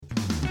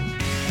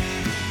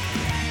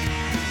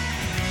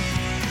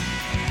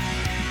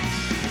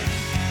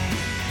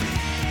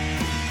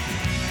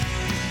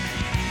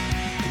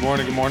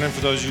Good morning.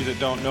 For those of you that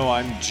don't know,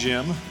 I'm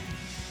Jim.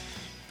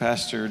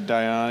 Pastor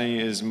Diane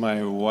is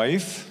my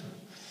wife,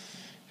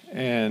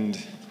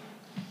 and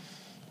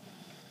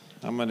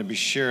I'm going to be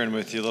sharing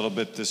with you a little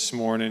bit this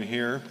morning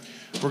here.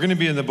 We're going to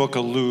be in the book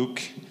of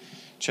Luke,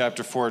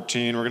 chapter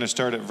 14. We're going to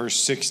start at verse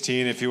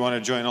 16 if you want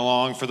to join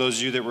along. For those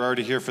of you that were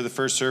already here for the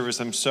first service,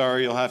 I'm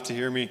sorry you'll have to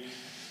hear me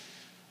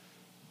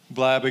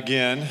blab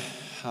again.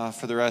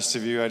 For the rest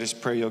of you, I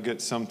just pray you'll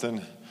get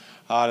something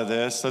out of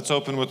this. Let's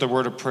open with a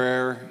word of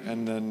prayer,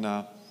 and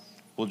then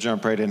we'll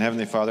jump right in.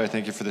 Heavenly Father, I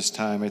thank you for this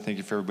time. I thank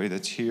you for everybody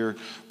that's here,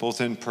 both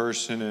in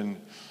person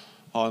and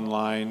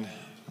online.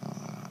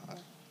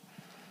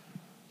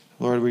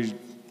 Lord,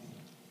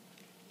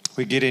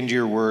 we get into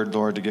your word,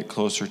 Lord, to get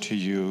closer to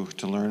you,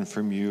 to learn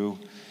from you,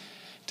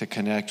 to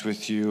connect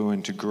with you,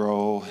 and to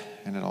grow.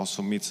 And it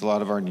also meets a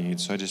lot of our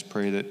needs. So I just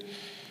pray that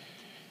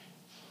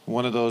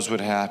one of those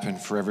would happen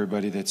for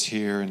everybody that's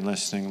here and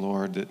listening,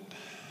 Lord, that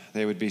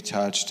they would be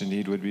touched, a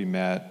need would be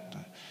met,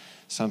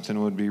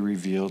 something would be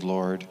revealed,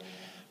 Lord.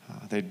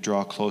 They'd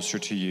draw closer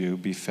to you,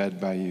 be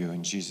fed by you.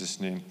 In Jesus'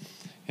 name,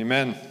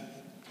 amen.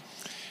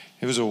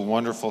 It was a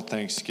wonderful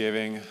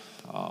Thanksgiving.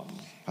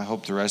 I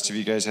hope the rest of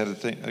you guys had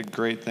a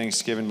great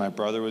Thanksgiving. My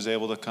brother was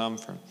able to come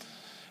from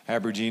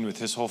Aberdeen with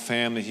his whole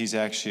family. He's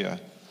actually an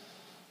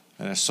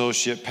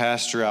associate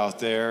pastor out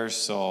there,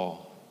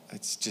 so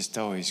it's just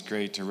always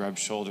great to rub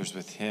shoulders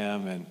with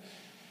him.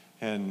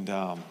 And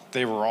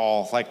they were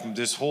all, like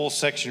this whole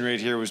section right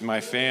here was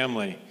my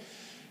family.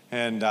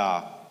 And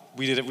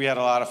we had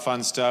a lot of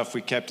fun stuff.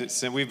 We kept it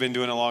simple. We've been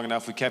doing it long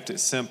enough. We kept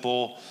it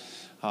simple.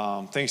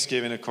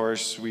 Thanksgiving, of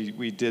course,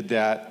 we did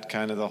that,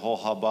 kind of the whole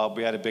hubbub.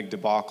 We had a big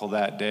debacle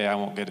that day. I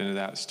won't get into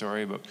that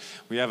story, but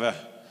we have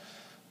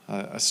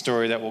a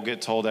story that will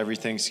get told every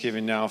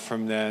Thanksgiving now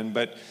from then.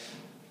 But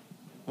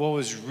what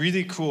was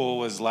really cool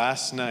was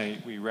last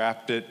night we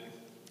wrapped it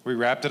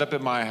up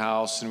at my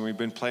house, and we've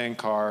been playing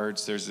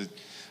cards. There's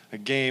a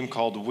game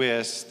called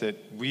Whist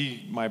that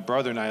my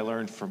brother and I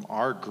learned from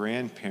our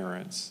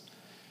grandparents.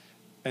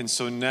 And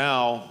so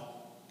now,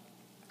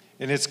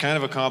 and it's kind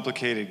of a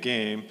complicated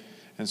game,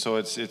 and so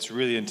it's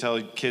really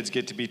until kids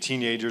get to be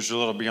teenagers or a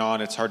little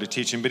beyond, it's hard to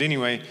teach them. But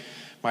anyway,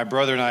 my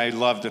brother and I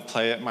love to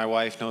play it. My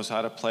wife knows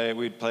how to play it.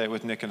 We'd play it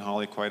with Nick and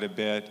Holly quite a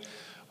bit.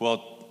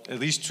 Well, at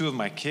least two of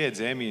my kids,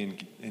 Amy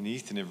and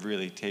Ethan, have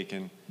really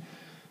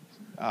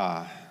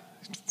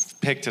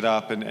picked it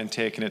up and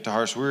taken it to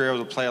heart. So we were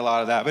able to play a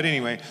lot of that. But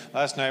anyway,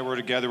 last night we're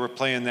together, we're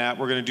playing that.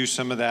 We're going to do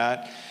some of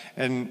that.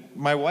 And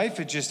my wife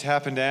had just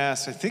happened to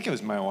ask, I think it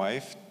was my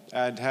wife,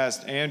 had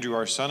asked Andrew,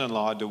 our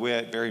son-in-law,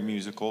 DeWitt, very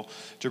musical,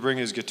 to bring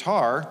his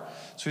guitar.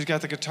 So he's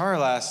got the guitar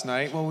last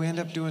night. Well, we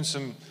ended up doing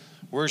some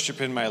worship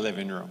in my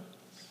living room.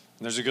 And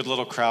there's a good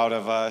little crowd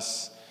of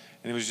us.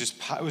 And it was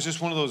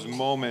just one of those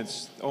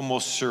moments,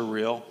 almost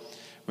surreal,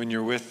 when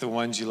you're with the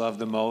ones you love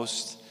the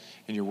most,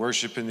 and you're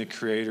worshiping the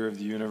creator of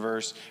the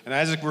universe. And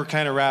as we're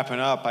kind of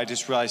wrapping up, I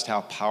just realized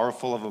how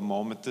powerful of a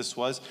moment this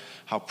was,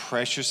 how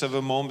precious of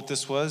a moment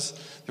this was.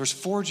 There was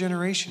 4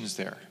 generations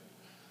there.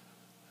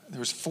 There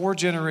was 4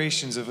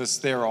 generations of us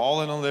there,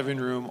 all in a living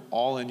room,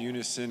 all in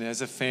unison,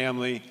 as a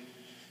family,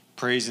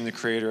 praising the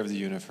creator of the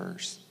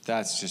universe.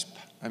 That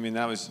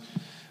was,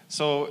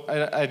 so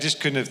I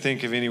just couldn't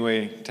think of any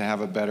way to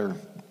have a better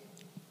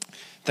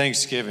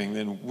Thanksgiving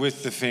than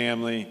with the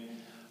family,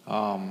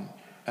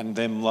 and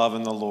them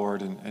loving the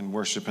Lord and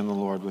worshiping the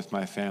Lord with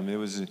my family. It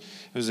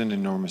was an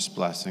enormous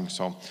blessing.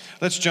 So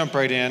let's jump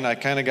right in. I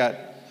kind of got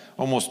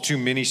almost 2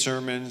 mini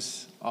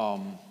sermons.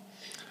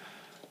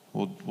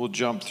 We'll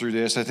jump through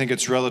this. I think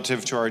it's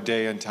relative to our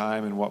day and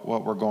time and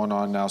what we're going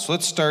on now. So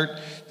let's start.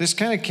 This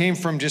kind of came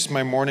from just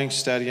my morning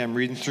study. I'm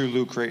reading through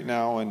Luke right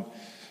now, and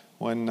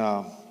when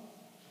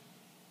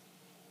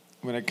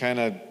it kind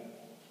of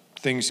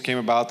things came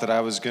about that I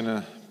was going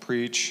to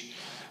preach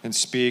and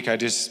speak, I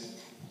just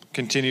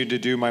continued to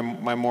do my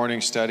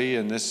morning study,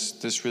 and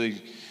this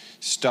really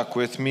stuck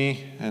with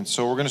me. And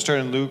so we're going to start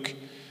in Luke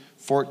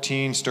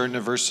 14, starting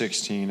at verse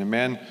 16. A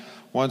man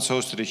once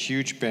hosted a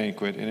huge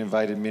banquet and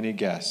invited many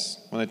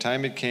guests. When the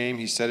time had came,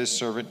 he set his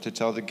servant to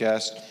tell the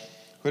guest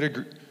who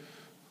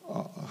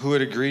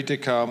had agreed to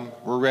come,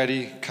 "We're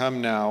ready,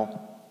 come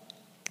now."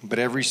 But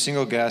every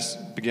single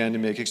guest began to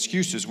make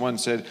excuses. One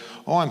said,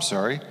 "Oh, I'm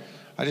sorry,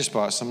 I just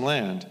bought some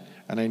land,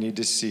 and I need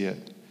to see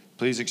it.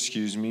 Please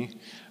excuse me."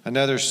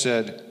 Another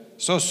said,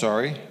 "So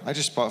sorry, I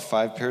just bought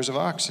 5 pairs of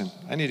oxen.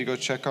 I need to go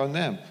check on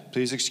them.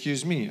 Please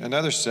excuse me."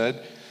 Another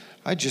said,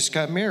 "I just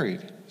got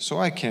married, so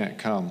I can't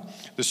come."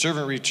 The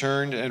servant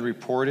returned and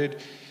reported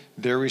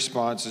their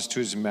responses to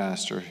his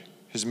master.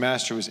 His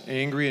master was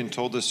angry and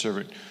told the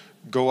servant,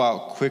 "Go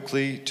out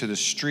quickly to the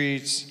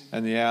streets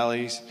and the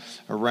alleys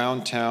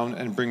around town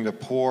and bring the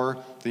poor,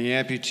 the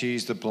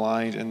amputees, the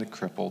blind, and the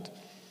crippled."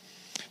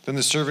 Then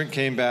the servant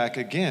came back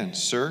again.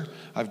 "Sir,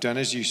 I've done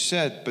as you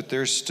said, but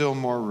there's still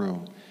more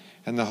room."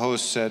 And the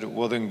host said,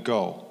 "Well, then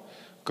go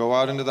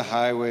out into the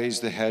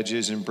highways, the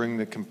hedges, and bring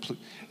the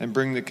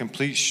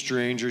complete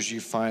strangers you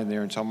find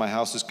there until my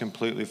house is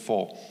completely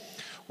full.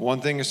 One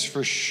thing is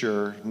for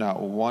sure,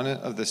 not one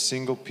of the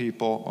single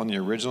people on the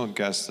original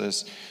guest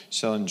list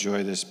shall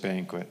enjoy this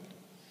banquet.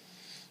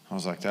 I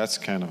was like, that's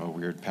kind of a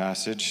weird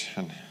passage.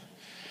 And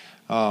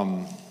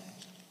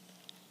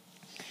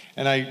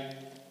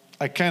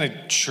I kind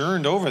of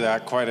churned over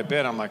that quite a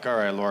bit. I'm like, all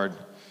right, Lord.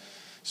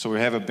 So we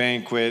have a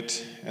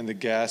banquet and the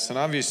guests. And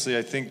obviously,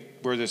 I think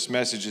where this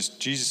message is,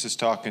 Jesus is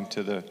talking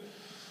to the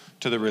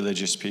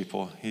religious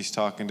people. He's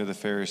talking to the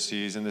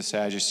Pharisees and the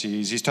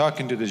Sadducees. He's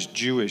talking to this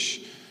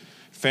Jewish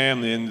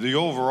family. And the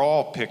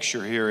overall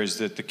picture here is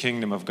that the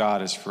kingdom of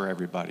God is for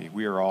everybody.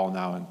 We are all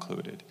now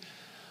included.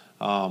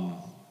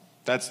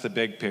 That's the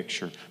big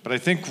picture. But I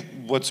think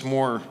what's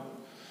more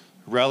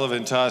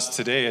relevant to us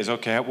today is,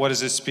 okay, what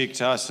does this speak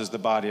to us as the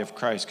body of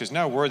Christ? Because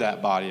now we're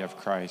that body of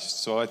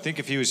Christ. So I think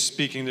if he was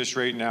speaking this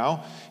right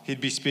now,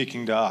 he'd be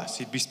speaking to us.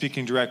 He'd be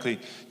speaking directly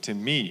to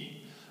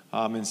me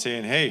and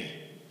saying, hey,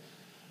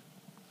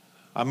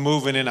 I'm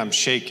moving and I'm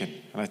shaking.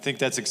 And I think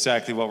that's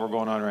exactly what we're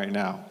going on right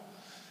now,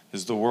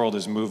 is the world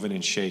is moving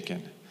and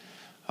shaking.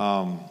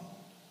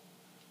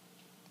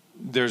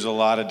 There's a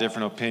lot of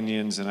different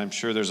opinions, and I'm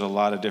sure there's a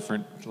lot of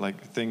different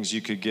things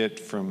you could get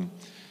from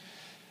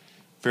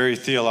very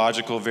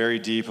theological, very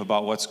deep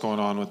about what's going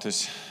on with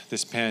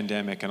this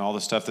pandemic and all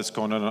the stuff that's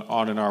going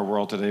on in our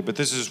world today. But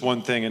this is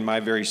one thing in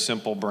my very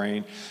simple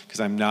brain, because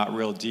I'm not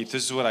real deep.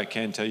 This is what I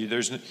can tell you.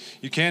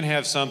 You can't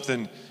have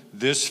something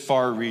this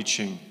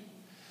far-reaching,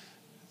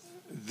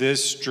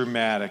 this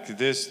dramatic,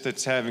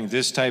 that's having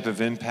this type of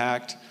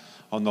impact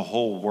on the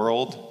whole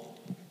world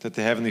that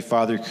the Heavenly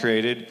Father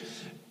created,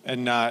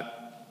 and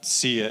not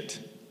see it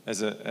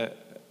as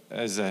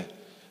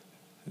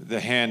the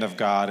hand of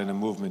God and a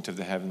movement of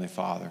the Heavenly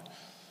Father.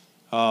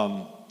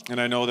 And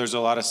I know there's a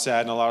lot of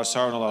sad and a lot of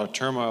sorrow and a lot of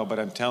turmoil, but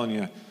I'm telling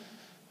you,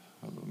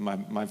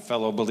 my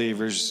fellow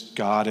believers,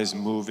 God is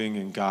moving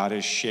and God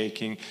is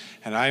shaking.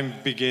 And I'm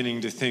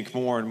beginning to think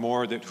more and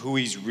more that who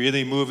he's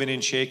really moving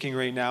and shaking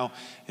right now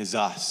is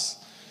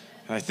us.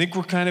 And I think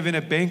we're kind of in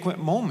a banquet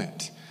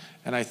moment.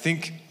 And I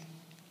think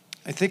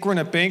we're in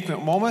a banquet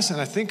moment,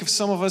 and I think if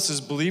some of us as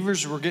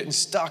believers, we're getting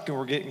stuck and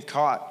we're getting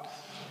caught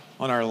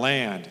on our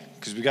land,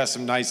 because we got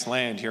some nice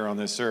land here on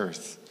this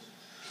earth.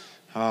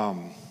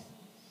 And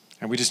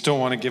we just don't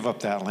want to give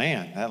up that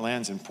land. That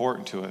land's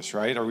important to us,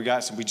 right? Or we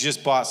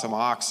just bought some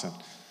oxen,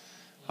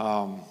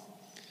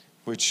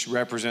 which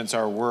represents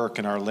our work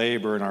and our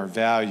labor and our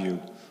value.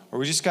 Or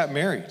we just got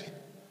married.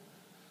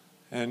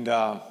 And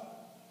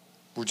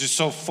we're just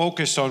so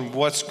focused on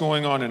what's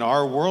going on in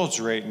our worlds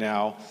right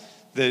now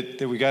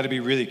that we got to be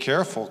really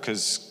careful,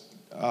 because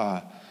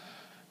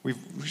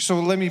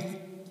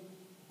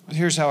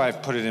here's how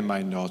I've put it in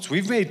my notes.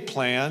 We've made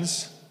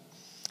plans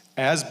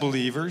as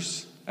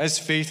believers, as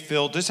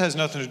faith-filled. This has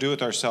nothing to do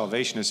with our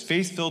salvation. As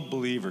faith-filled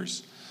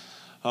believers,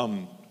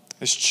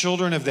 as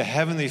children of the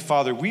Heavenly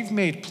Father, we've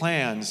made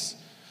plans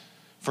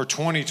for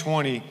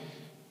 2020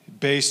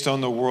 based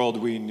on the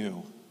world we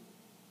knew.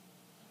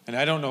 And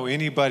I don't know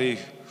anybody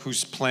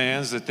whose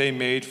plans that they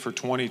made for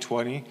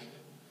 2020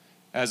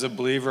 as a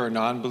believer or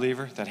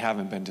non-believer that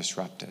haven't been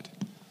disrupted.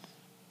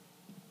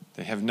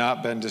 They have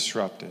not been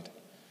disrupted.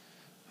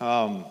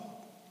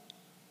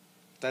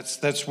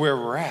 That's where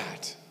we're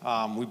at.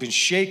 We've been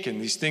shaken.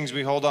 These things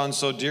we hold on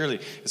so dearly.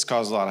 It's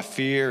caused a lot of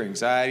fear,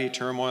 anxiety,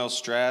 turmoil,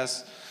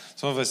 stress.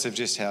 Some of us have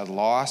just had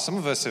loss. Some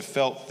of us have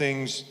felt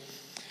things.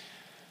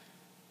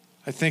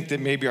 I think that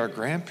maybe our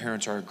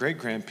grandparents, our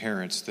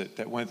great-grandparents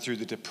that went through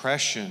the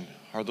Depression,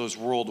 or those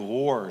world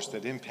wars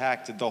that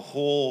impacted the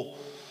whole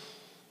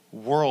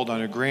world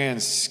on a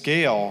grand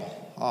scale,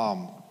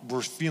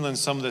 we're feeling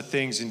some of the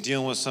things and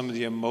dealing with some of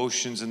the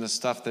emotions and the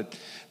stuff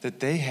that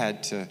they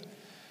had to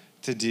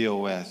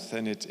deal with.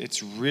 And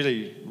it's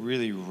really,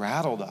 really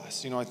rattled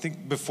us. I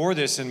think before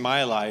this in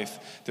my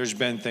life, there's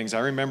been things. I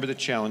remember the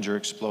Challenger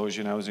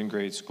explosion. I was in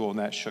grade school, and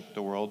that shook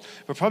the world.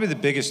 But probably the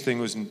biggest thing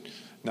was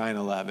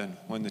 9/11,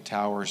 when the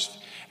towers,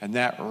 and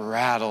that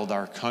rattled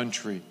our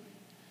country.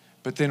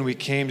 But then we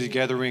came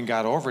together and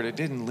got over it. It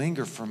didn't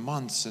linger for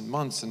months and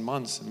months and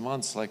months and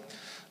months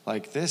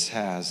like this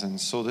has. And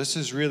so this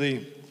is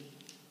really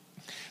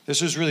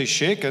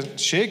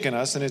shaking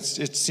us, and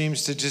it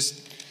seems to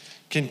just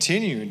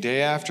continue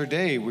day after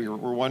day. We're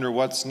wondering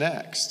what's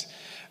next.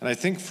 And I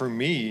think for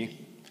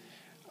me,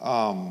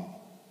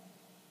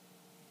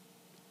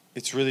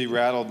 it's really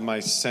rattled my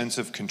sense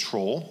of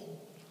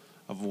control,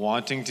 of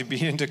wanting to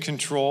be into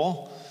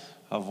control,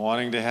 of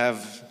wanting to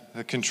have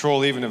the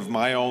control even of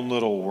my own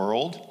little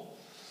world.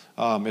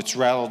 It's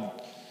rattled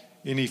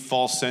any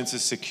false sense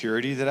of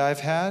security that I've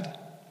had.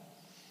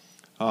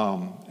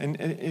 And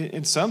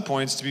in some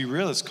points, to be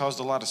real, it's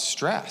caused a lot of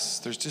stress.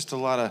 There's just a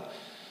lot of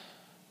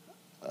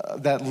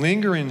that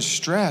lingering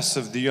stress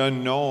of the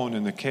unknown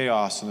and the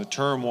chaos and the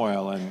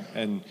turmoil.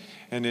 And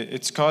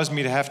it's caused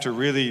me to have to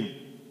really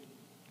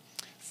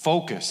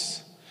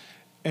focus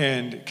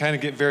and kind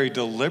of get very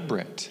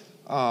deliberate.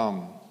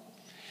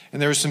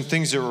 And there were some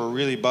things that were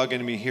really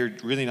bugging me here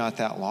really not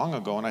that long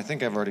ago, and I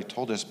think I've already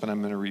told this, but I'm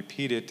going to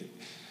repeat it.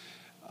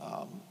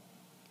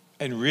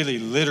 And really,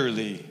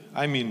 literally,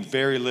 I mean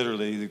very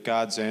literally,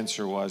 God's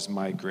answer was,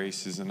 my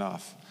grace is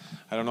enough.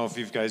 I don't know if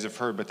you guys have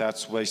heard, but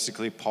that's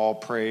basically Paul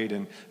prayed,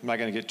 and I'm not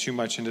going to get too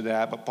much into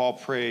that, but Paul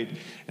prayed,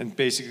 and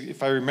basically,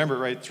 if I remember it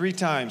right, 3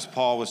 times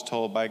Paul was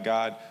told by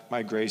God,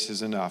 my grace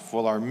is enough.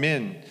 Well,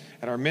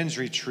 at our men's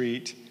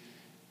retreat,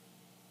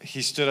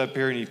 he stood up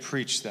here and he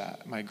preached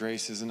that, my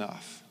grace is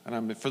enough.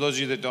 And for those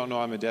of you that don't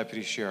know, I'm a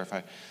deputy sheriff.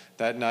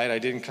 That night, I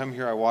didn't come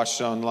here, I watched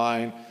it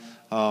online.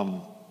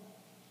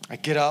 I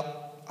get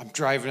up, I'm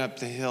driving up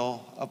the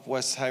hill, up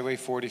West Highway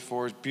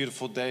 44, it's a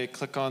beautiful day,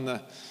 click on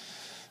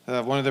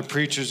one of the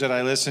preachers that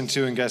I listen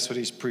to, and guess what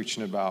he's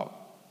preaching about?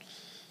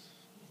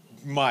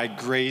 My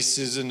grace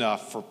is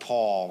enough for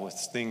Paul with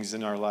things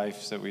in our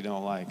lives that we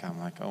don't like. I'm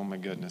like, oh my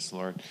goodness,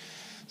 Lord.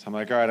 So I'm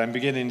like, all right, I'm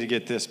beginning to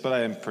get this, but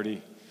I am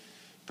pretty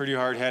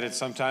hard-headed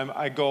sometimes.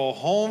 I go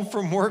home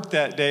from work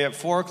that day at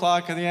 4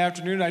 o'clock in the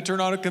afternoon, I turn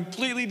on a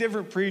completely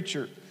different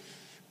preacher,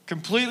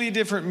 completely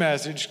different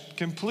message,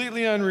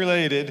 completely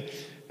unrelated,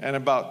 and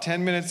about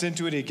 10 minutes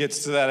into it, he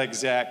gets to that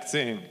exact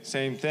thing,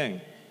 same thing.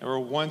 Or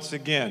once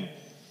again,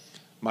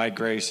 my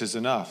grace is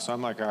enough. So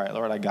I'm like, all right,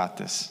 Lord, I got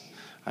this.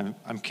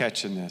 I'm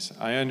catching this.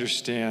 I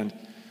understand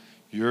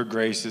your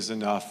grace is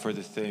enough for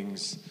the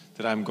things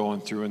that I'm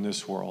going through in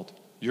this world.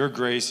 Your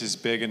grace is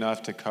big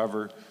enough to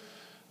cover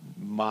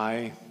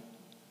my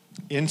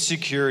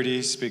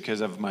insecurities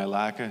because of my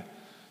lack of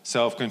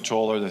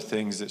self-control or the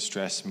things that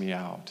stress me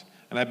out.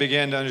 And I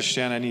began to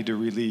understand I need to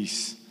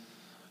release.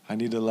 I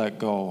need to let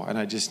go, and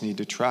I just need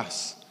to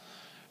trust.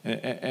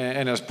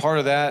 And as part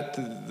of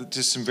that,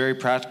 just some very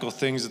practical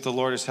things that the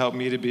Lord has helped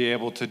me to be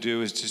able to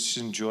do is just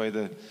enjoy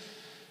the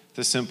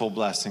simple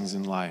blessings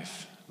in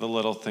life, the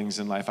little things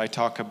in life. I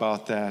talk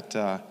about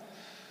that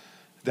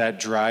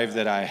drive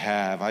that I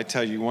have. I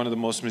tell you, one of the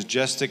most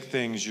majestic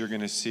things you're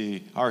going to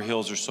see, our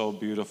hills are so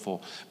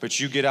beautiful, but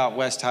you get out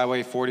West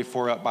Highway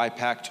 44 up by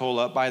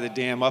Pactola, up by the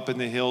dam, up in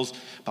the hills,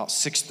 about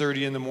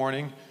 6:30 in the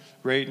morning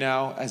right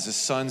now as the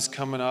sun's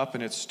coming up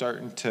and it's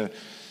starting to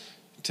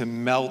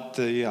melt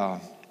to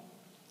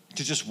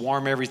just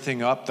warm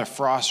everything up, the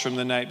frost from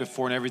the night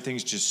before, and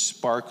everything's just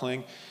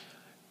sparkling.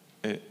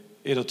 It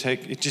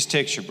just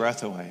takes your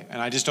breath away.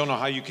 And I just don't know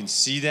how you can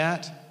see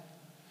that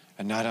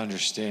and not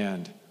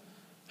understand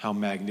how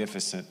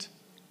magnificent,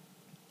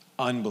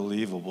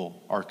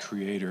 unbelievable our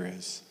Creator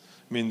is.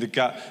 I mean, the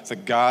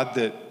God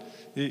that,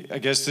 I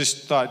guess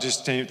this thought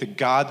just came, the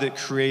God that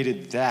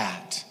created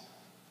that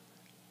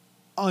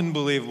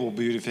unbelievable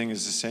beauty thing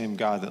is the same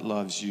God that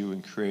loves you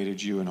and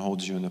created you and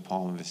holds you in the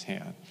palm of his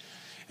hand.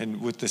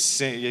 And with the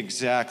same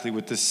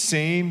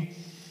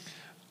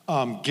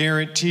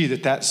guarantee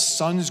that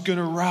sun's going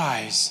to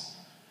rise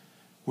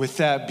with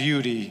that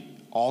beauty,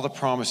 all the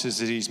promises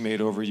that he's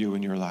made over you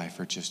in your life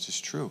are just as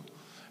true.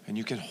 And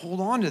you can hold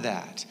on to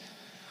that.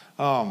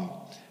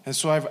 And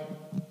so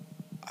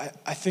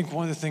I think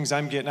one of the things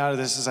I'm getting out of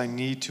this is I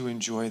need to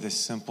enjoy the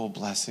simple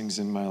blessings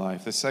in my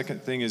life. The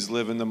second thing is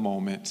live in the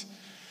moment.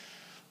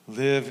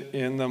 Live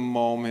in the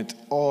moment.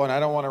 Oh, and I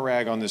don't want to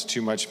rag on this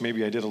too much.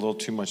 Maybe I did a little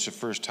too much the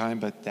first time,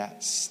 but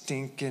that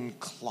stinking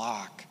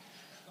clock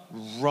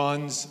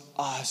runs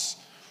us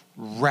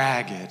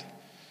ragged.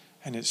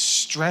 And it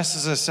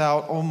stresses us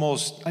out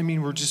almost. I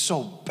mean, we're just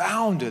so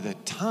bound to the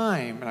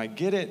time. And I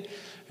get it.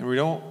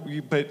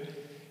 And but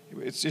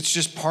it's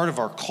just part of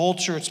our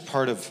culture. It's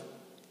part of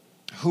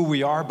who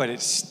we are, but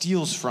it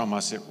steals from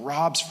us. It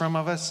robs from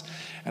us.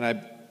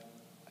 And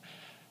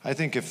I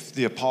think if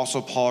the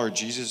Apostle Paul or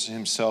Jesus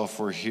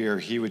himself were here,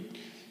 he would,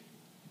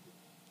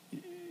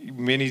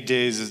 many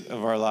days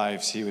of our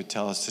lives, he would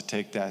tell us to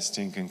take that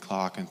stinking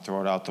clock and throw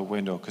it out the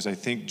window. Because I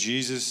think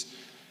Jesus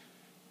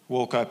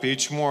woke up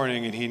each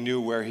morning and he knew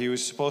where he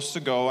was supposed to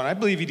go. And I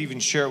believe he'd even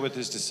share it with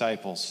his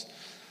disciples.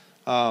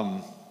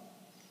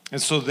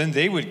 And so then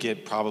they would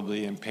get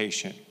probably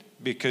impatient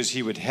because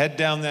he would head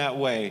down that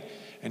way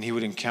and he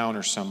would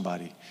encounter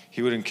somebody.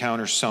 He would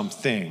encounter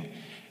something.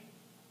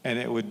 And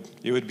it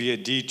would be a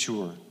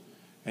detour,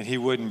 and he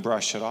wouldn't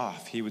brush it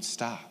off. He would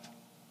stop.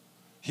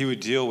 He would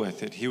deal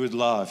with it. He would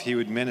love. He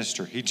would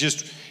minister. He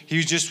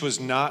just was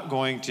not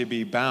going to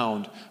be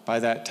bound by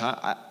that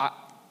time.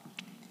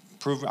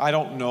 I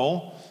don't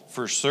know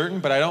for certain,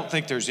 but I don't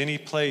think there's any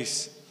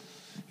place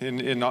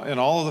in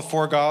all of the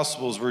 4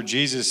 Gospels where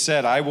Jesus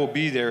said, "I will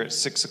be there at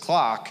 6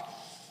 o'clock,"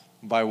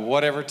 by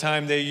whatever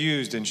time they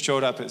used, and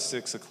showed up at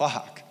 6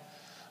 o'clock.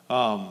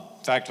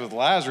 In fact, with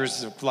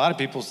Lazarus, a lot of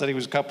people said he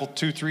was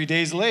 2-3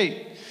 days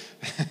late.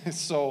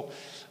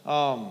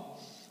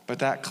 But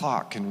that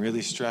clock can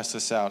really stress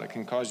us out. It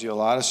can cause you a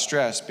lot of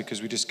stress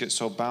because we just get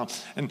so bound.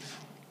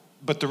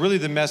 But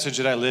the message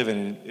that I live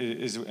in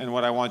is, and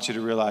what I want you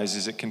to realize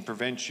is, it can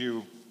prevent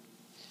you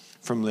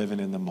from living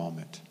in the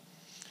moment,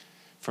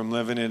 from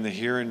living in the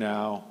here and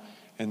now,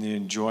 and the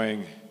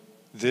enjoying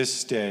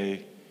this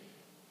day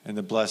and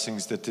the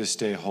blessings that this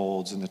day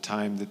holds and the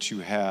time that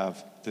you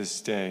have this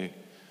day.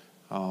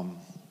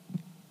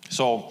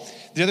 So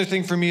the other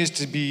thing for me is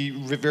to be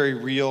very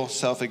real,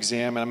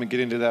 self-examine. I'm going to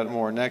get into that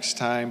more next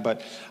time,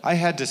 but I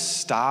had to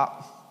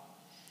stop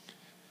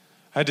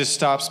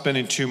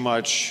spending too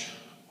much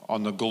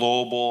on the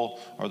global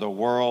or the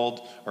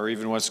world or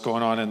even what's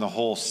going on in the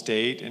whole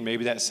state. And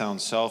maybe that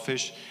sounds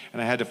selfish.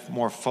 And I had to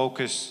more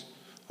focus,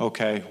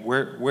 okay,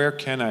 where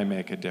can I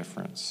make a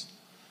difference?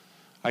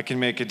 I can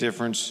make a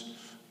difference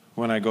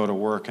when I go to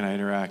work and I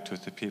interact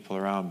with the people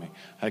around me.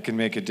 I can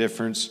make a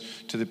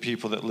difference to the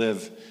people that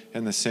live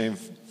in the same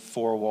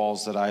four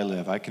walls that I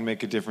live. I can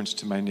make a difference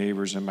to my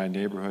neighbors in my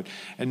neighborhood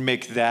and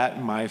make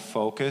that my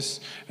focus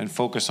and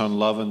focus on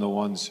loving the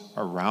ones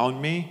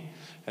around me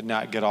and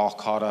not get all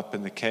caught up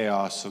in the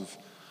chaos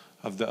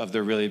of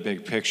the really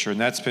big picture. And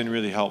that's been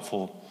really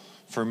helpful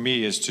for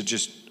me, is to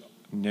just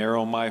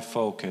narrow my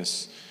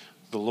focus.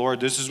 The Lord,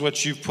 this is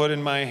what you've put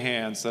in my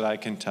hands that I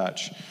can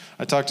touch.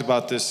 I talked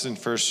about this in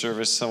first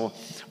service. So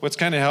what's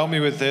kind of helped me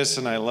with this,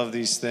 and I love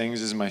these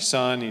things, is my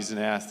son. He's an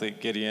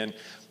athlete, Gideon.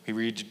 He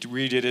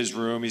redid his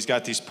room. He's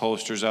got these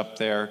posters up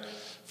there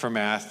from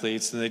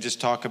athletes, and they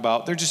just talk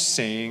about, they're just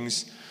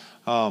sayings.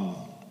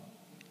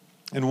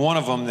 And one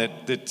of them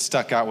that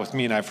stuck out with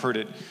me, and I've heard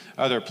it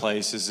other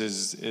places,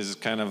 is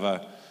kind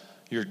of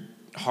your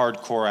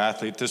hardcore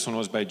athlete. This one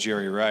was by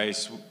Jerry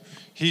Rice.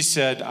 He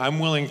said, I'm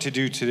willing to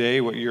do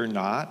today what you're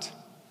not,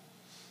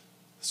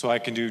 so I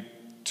can do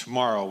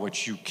tomorrow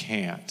what you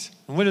can't.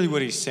 And literally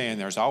what he's saying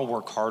there is, I'll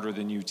work harder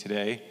than you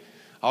today.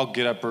 I'll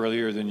get up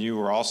earlier than you,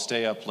 or I'll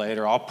stay up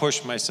later. I'll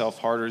push myself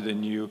harder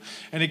than you.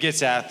 And it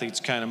gets athletes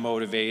kind of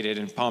motivated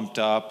and pumped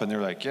up, and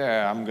they're like,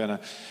 yeah, I'm going to.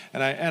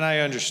 And I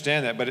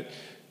understand that. But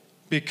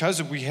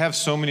because we have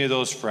so many of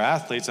those for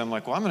athletes, I'm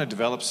like, well, I'm going to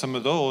develop some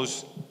of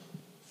those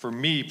for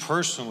me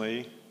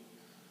personally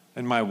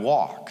in my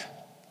walk.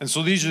 And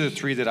so these are the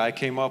three that I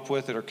came up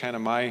with that are kind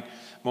of my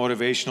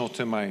motivational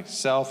to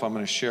myself. I'm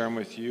going to share them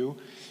with you.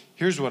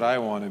 Here's what I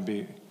want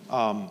to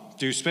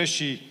do,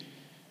 especially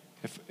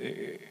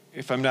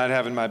if I'm not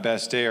having my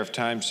best day or if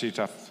times seem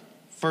tough.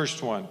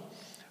 First one,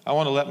 I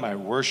want to let my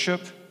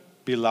worship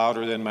be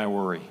louder than my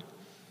worry.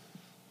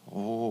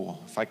 Oh,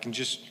 if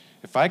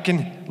I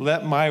can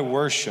let my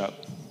worship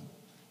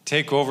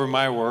take over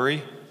my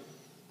worry,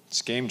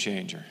 it's game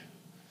changer.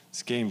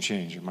 It's game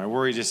changer. My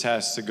worry just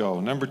has to go.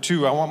 Number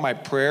two, I want my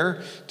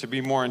prayer to be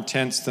more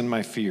intense than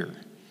my fear.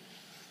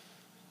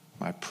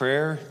 My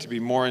prayer to be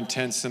more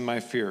intense than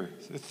my fear.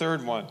 The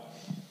third one,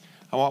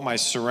 I want my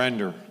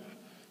surrender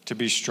to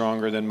be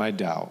stronger than my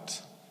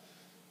doubt.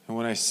 And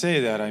when I say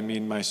that, I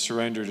mean my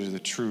surrender to the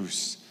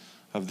truths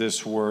of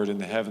this word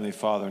and the Heavenly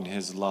Father and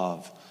His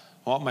love.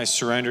 I want my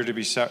surrender to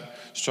be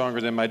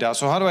stronger than my doubt.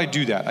 So how do I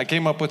do that? I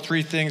came up with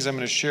three things. I'm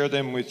going to share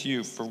them with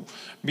you. For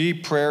me,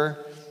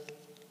 prayer,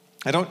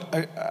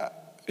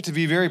 to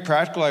be very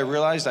practical, I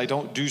realized I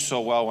don't do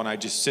so well when I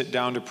just sit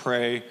down to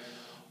pray,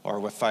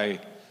 or if I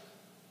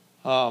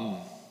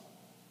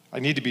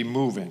need to be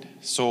moving.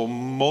 So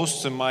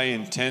most of my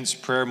intense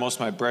prayer, most of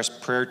my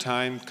best prayer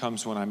time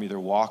comes when I'm either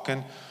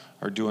walking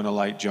or doing a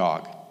light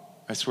jog.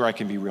 That's where I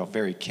can be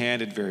very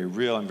candid, very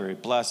real. I'm very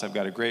blessed. I've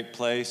got a great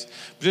place.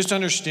 But just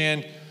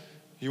understand,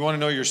 you want to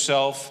know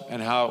yourself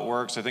and how it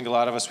works. I think a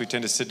lot of us, we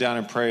tend to sit down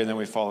and pray and then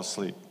we fall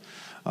asleep.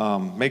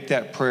 Make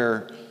that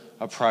prayer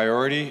a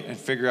priority and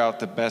figure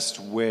out the best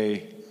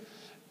way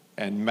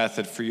and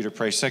method for you to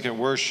pray. Second,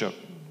 worship.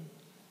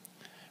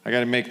 I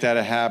got to make that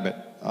a habit.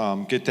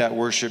 Get that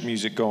worship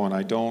music going.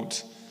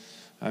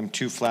 I'm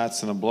two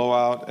flats and a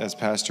blowout, as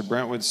Pastor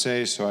Brent would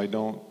say, so I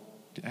don't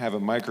have a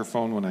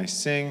microphone when I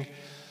sing.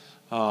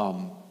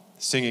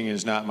 Singing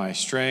is not my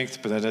strength,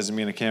 but that doesn't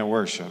mean I can't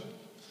worship.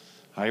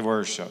 I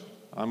worship.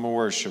 I'm a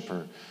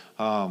worshiper.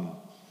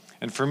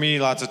 And for me,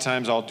 lots of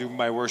times I'll do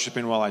my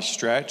worshiping while I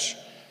stretch,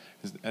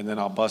 and then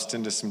I'll bust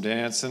into some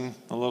dancing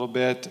a little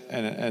bit,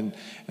 and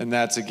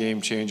that's a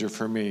game changer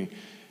for me.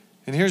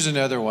 And here's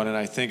another one, and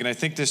I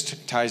think this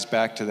ties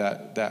back to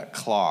that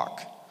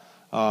clock.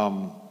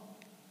 A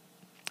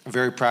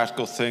very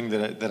practical thing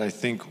that I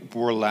think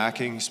we're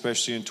lacking,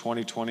 especially in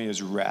 2020,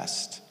 is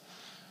rest.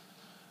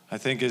 I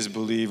think as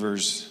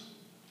believers,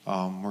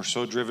 we're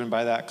so driven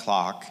by that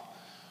clock.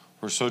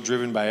 We're so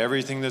driven by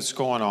everything that's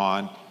going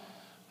on.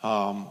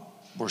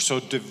 We're so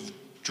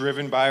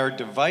driven by our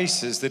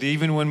devices that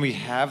even when we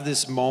have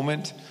this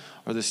moment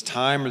or this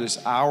time or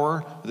this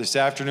hour or this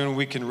afternoon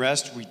we can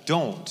rest, we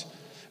don't.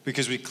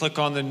 Because we click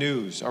on the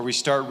news, or we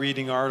start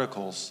reading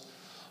articles,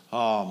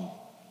 or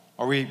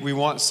we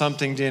want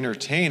something to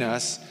entertain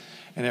us,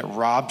 and it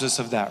robs us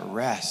of that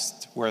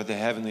rest where the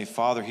Heavenly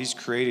Father, He's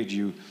created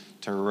you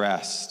to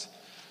rest.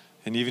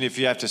 And even if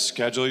you have to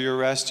schedule your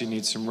rest, you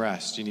need some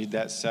rest. You need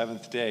that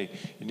seventh day.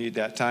 You need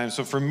that time.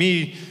 So for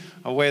me,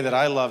 a way that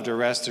I love to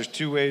rest, there's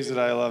two ways that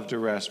I love to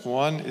rest.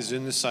 One is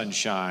in the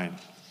sunshine.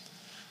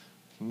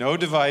 No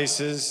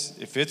devices.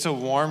 If it's a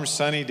warm,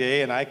 sunny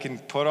day and I can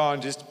put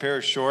on just a pair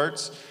of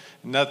shorts,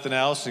 nothing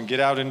else, and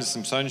get out into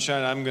some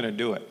sunshine, I'm going to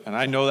do it. And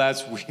I know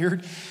that's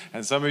weird.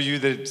 And some of you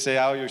that say,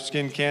 oh, your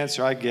skin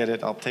cancer, I get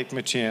it. I'll take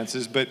my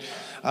chances. But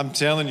I'm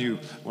telling you,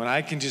 when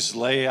I can just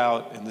lay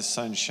out in the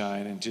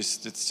sunshine and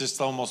it's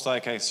just almost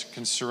like I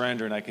can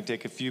surrender and I can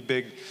take a few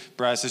big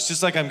breaths. It's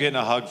just like I'm getting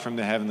a hug from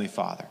the Heavenly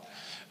Father.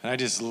 And I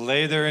just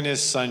lay there in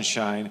His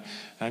sunshine.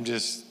 And I'm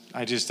just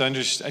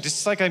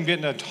it's like I'm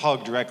getting a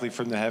hug directly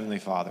from the Heavenly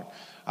Father.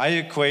 I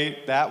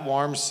equate that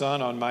warm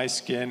sun on my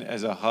skin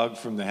as a hug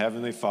from the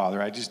Heavenly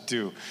Father. I just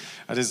do.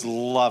 I just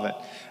love it.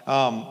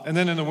 And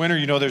then in the winter,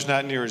 there's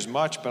not near as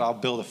much, but I'll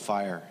build a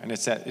fire. And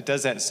it's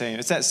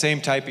that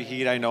same type of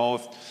heat. I know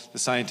if the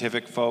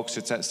scientific folks,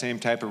 it's that same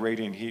type of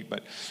radiant heat,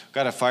 but I've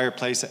got a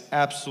fireplace. I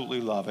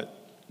absolutely love it.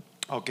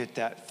 I'll get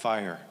that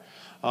fire.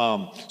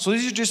 So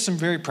these are just some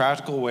very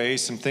practical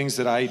ways, some things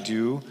that I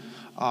do.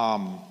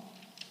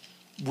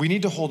 We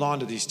need to hold on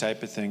to these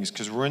type of things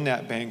because we're in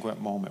that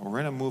banquet moment. We're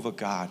in a move of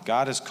God.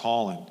 God is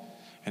calling,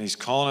 and he's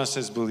calling us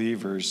as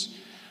believers.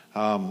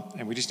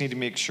 And we just need to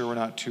make sure we're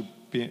not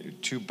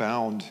too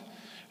bound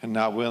and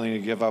not willing to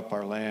give up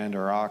our land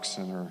or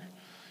oxen or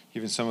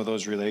even some of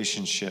those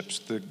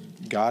relationships.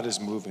 God is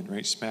moving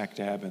right smack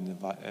dab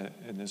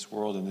in this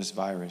world, in this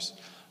virus.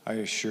 I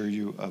assure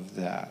you of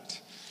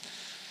that.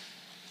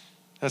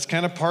 That's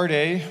kind of part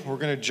A. We're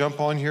going to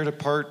jump on here to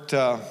part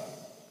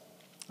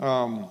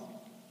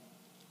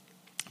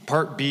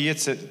B.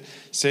 It's the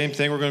same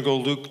thing. We're going to go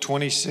Luke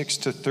 26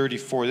 to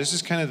 34. This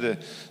is kind of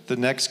the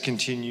next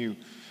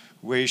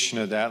continuation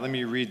of that. Let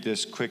me read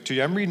this quick to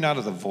you. I'm reading out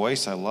of the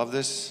Voice. I love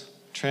this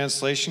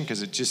translation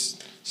because it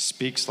just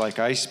speaks like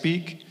I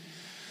speak.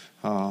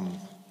 And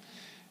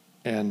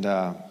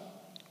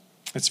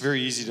it's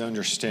very easy to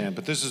understand.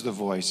 But this is the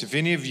Voice. If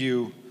any of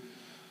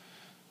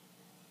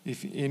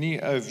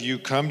you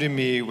come to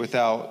me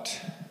without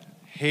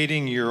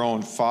hating your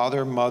own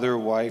father, mother,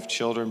 wife,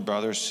 children,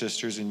 brothers,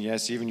 sisters, and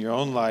yes, even your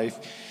own life,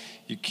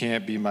 you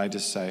can't be my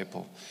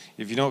disciple.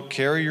 If you don't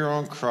carry your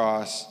own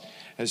cross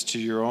as to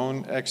your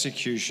own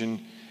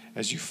execution,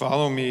 as you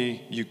follow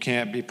me, you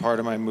can't be part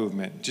of my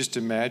movement. Just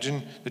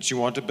imagine that you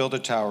want to build a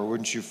tower.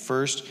 Wouldn't you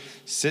first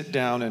sit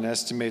down and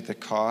estimate the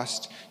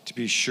cost to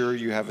be sure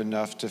you have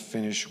enough to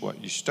finish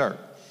what you start?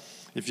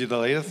 If you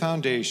lay the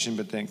foundation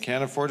but then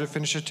can't afford to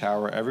finish a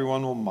tower,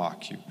 everyone will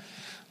mock you.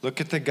 Look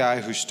at the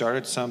guy who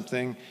started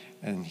something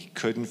and he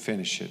couldn't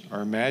finish it. Or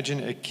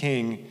imagine a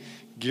king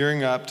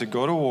gearing up to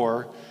go to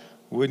war.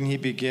 Wouldn't he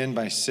begin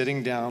by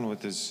sitting down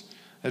with his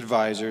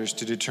advisors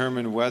to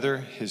determine whether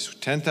his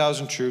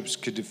 10,000 troops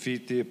could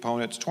defeat the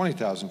opponent's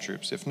 20,000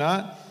 troops? If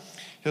not,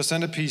 he'll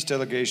send a peace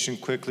delegation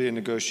quickly and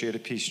negotiate a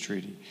peace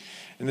treaty.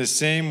 In the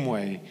same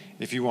way,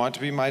 if you want to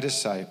be my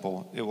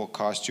disciple, it will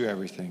cost you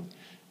everything.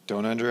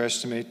 Don't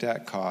underestimate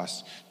that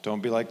cost.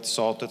 Don't be like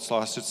salt that's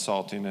lost its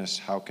saltiness.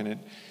 How can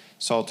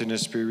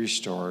saltiness be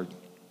restored?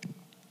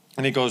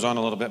 And he goes on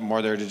a little bit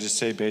more there to just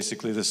say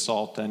basically the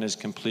salt then is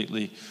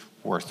completely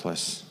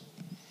worthless.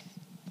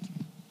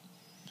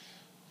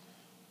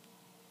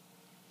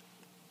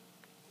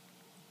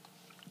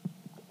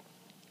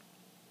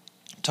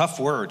 Tough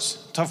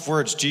words.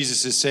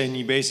 Jesus is saying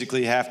you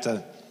basically have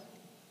to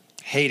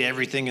hate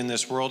everything in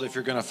this world if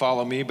you're going to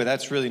follow me, but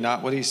that's really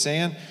not what he's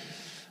saying.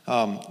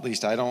 At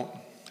least I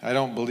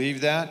don't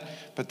believe that,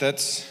 but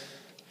that's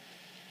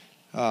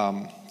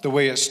the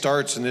way it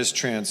starts in this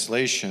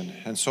translation.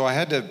 And so I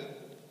had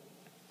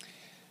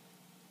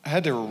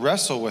to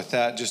wrestle with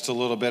that just a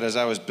little bit as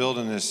I was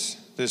building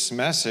this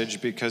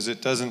message, because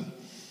it doesn't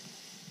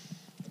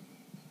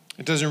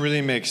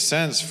really make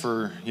sense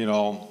for,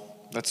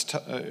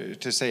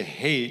 to say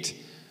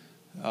hate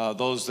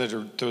those that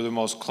are the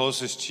most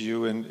closest to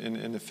you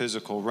in the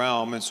physical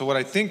realm. And so what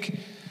I think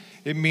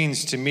it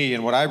means to me,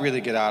 and what I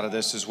really get out of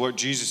this, is what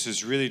Jesus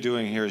is really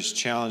doing here is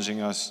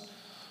challenging us.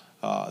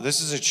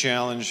 This is a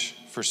challenge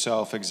for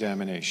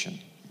self-examination.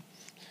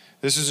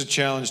 This is a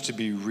challenge to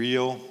be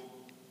real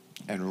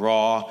and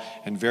raw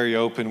and very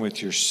open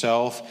with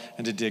yourself,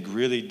 and to dig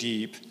really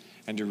deep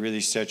and to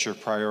really set your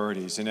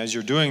priorities. And as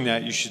you're doing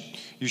that,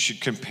 you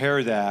should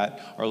compare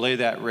that or lay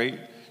that right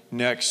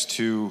next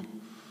to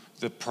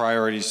the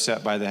priorities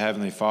set by the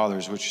Heavenly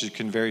Fathers, which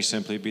can very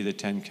simply be the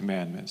Ten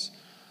Commandments.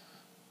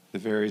 The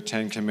very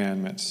Ten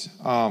Commandments.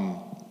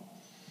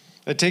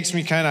 It takes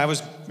me I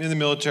was in the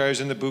military, I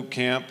was in the boot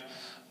camp,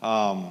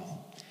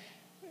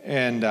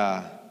 and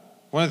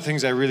one of the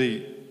things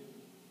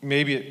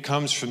maybe it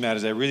comes from that,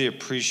 is I really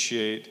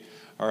appreciate,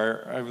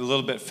 or I'm a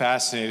little bit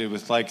fascinated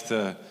with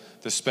the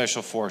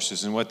special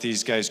forces and what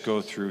these guys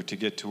go through to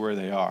get to where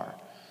they are.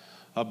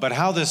 But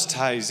how this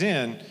ties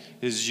in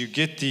is you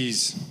get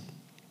these,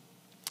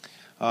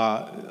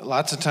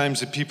 lots of times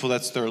the people,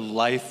 that's their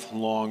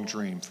lifelong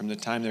dream. From the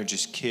time they're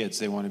just kids,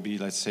 they want to be,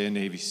 let's say, a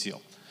Navy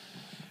SEAL.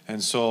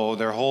 And so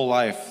their whole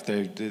life,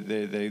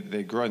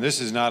 they grow. And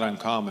this is not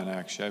uncommon,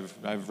 actually.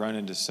 I've run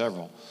into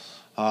several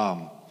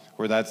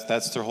where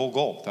that's their whole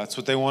goal. That's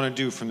what they want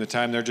to do from the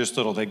time they're just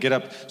little. They get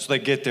up, so they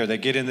get there. They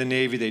get in the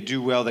Navy. They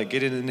do well. They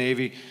get in the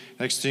Navy.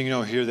 Next thing you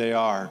know, here they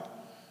are.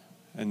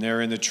 And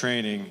they're in the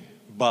training,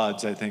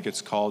 BUDS, I think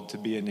it's called, to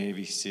be a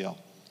Navy SEAL.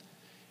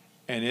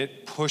 And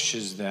it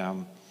pushes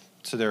them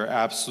to their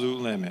absolute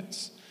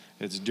limits.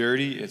 It's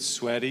dirty. It's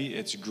sweaty.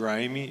 It's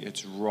grimy.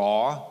 It's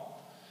raw.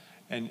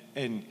 And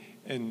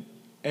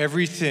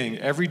everything,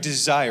 every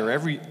desire,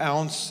 every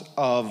ounce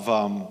of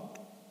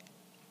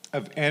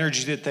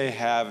energy that they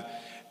have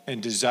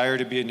and desire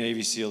to be a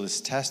Navy SEAL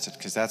is tested,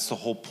 because that's the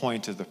whole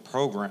point of the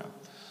program.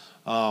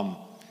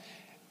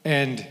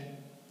 And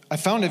I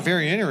found it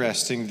very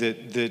interesting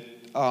that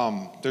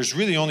there's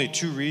really only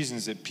two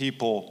reasons that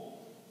people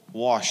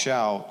wash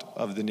out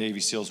of the Navy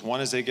SEALs. One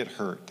is they get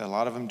hurt. A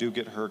lot of them do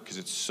get hurt because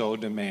it's so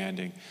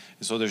demanding.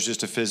 And so there's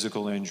just a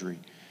physical injury.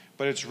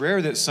 But it's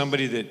rare that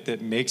somebody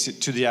that makes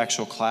it to the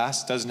actual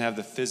class doesn't have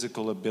the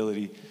physical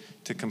ability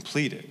to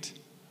complete it.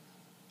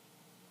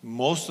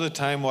 Most of the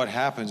time what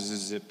happens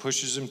is it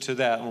pushes them to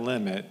that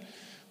limit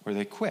where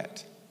they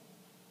quit.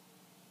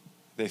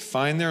 They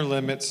find their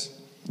limits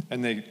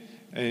and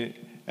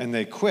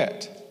they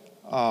quit.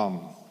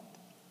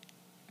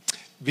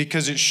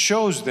 Because it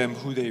shows them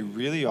who they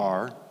really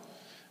are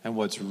and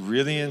what's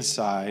really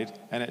inside,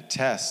 and it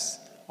tests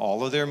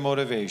all of their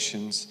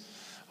motivations,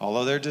 all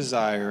of their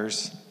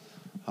desires,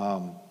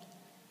 and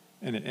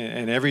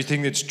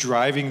everything that's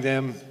driving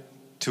them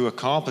to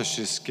accomplish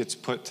this gets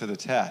put to the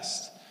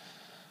test.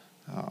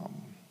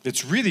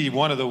 It's really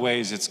one of the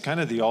ways, it's kind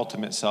of the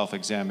ultimate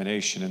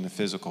self-examination in the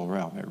physical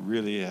realm. It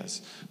really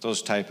is,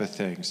 those type of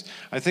things.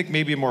 I think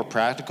maybe more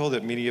practical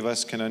that many of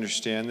us can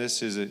understand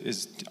this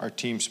is our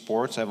team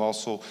sports. I've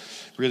also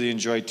really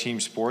enjoyed team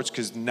sports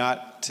because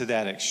not to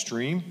that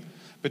extreme,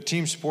 but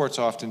team sports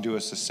often do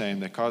us the same.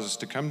 They cause us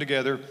to come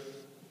together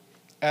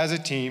as a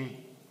team,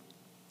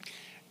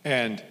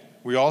 and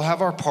we all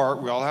have our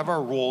part, we all have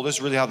our role. This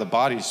is really how the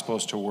body is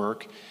supposed to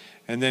work.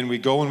 And then we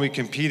go and we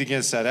compete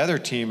against that other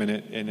team,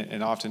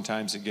 and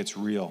oftentimes it gets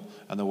real.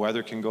 And the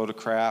weather can go to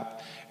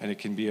crap, and it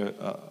can be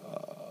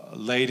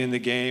late in the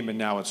game, and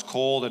now it's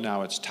cold, and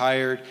now it's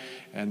tired.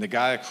 And the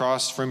guy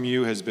across from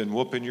you has been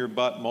whooping your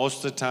butt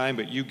most of the time,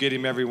 but you get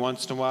him every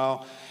once in a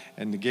while,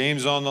 and the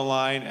game's on the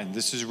line, and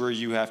this is where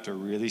you have to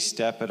really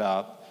step it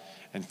up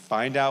and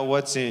find out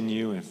what's in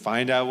you and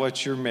find out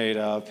what you're made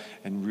of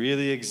and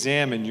really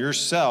examine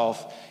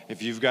yourself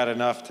if you've got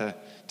enough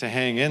to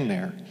hang in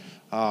there.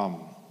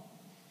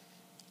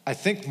 I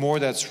think more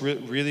that's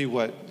really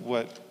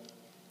what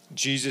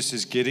Jesus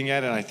is getting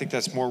at, and I think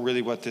that's more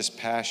really what this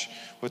passage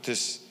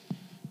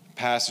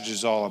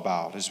is all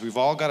about, is we've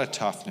all got a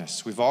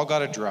toughness, we've all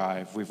got a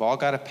drive, we've all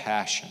got a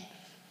passion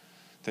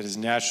that is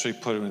naturally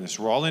put in this.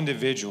 We're all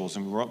individuals,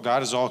 and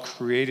God has all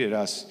created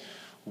us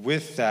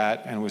with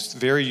that and with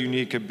very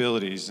unique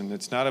abilities, and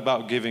it's not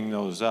about giving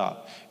those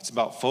up. It's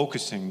about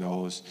focusing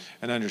those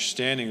and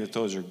understanding that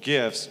those are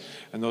gifts,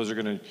 and those are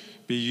going to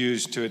be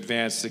used to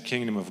advance the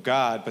kingdom of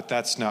God, but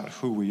that's not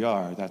who we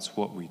are. That's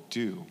what we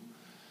do.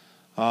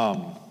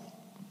 And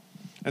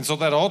so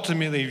that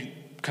ultimately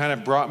kind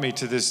of brought me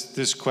to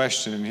this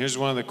question, and here's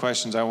one of the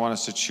questions I want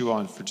us to chew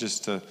on for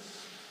just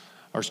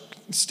our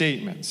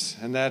statements,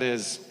 and that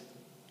is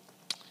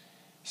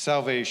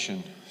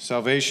salvation.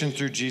 Salvation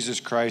through Jesus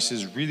Christ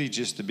is really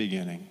just the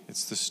beginning.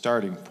 It's the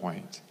starting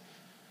point.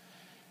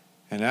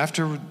 And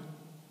after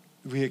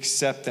we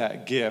accept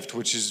that gift,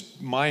 which is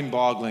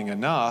mind-boggling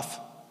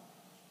enough,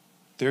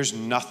 there's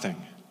nothing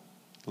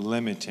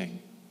limiting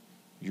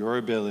your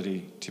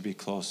ability to be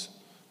close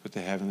with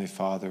the Heavenly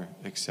Father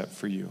except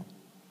for you.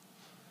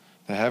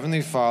 The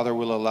Heavenly Father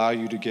will allow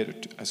you to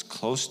get as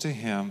close to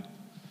Him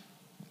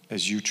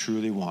as you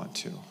truly want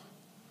to.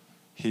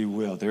 He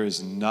will. There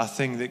is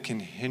nothing that can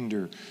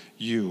hinder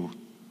you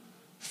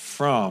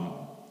from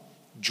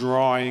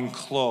drawing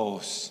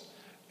close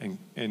and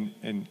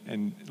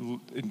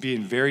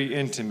being very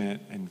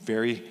intimate and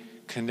very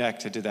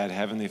connected to that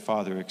Heavenly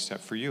Father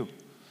except for you.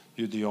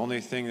 You're the only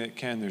thing that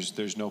can.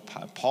 There's no,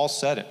 Paul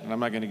said it, and I'm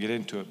not going to get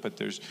into it, but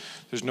there's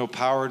no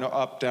power, no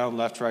up, down,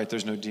 left, right.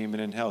 There's no demon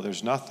in hell.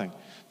 There's nothing.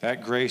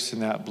 That grace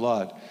and that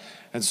blood.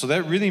 And so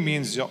that really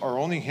means our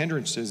only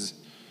hindrances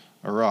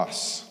are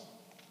us.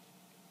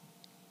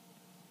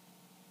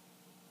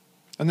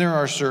 And there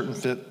are certain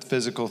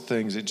physical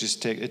things that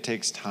just it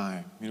takes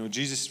time. You know,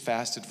 Jesus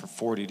fasted for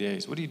 40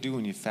 days. What do you do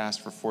when you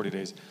fast for 40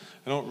 days?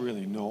 I don't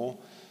really know.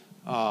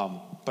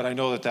 But I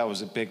know that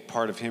was a big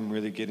part of him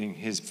really getting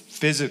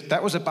that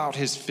was about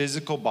his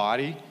physical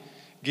body,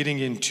 getting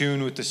in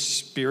tune with the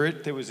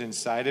spirit that was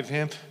inside of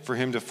him for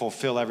him to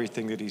fulfill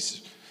everything that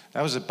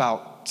was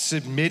about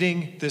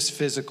submitting this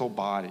physical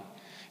body.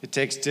 It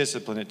takes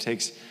discipline, it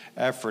takes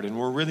effort, and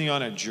we're really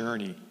on a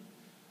journey.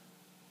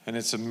 And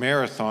it's a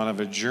marathon of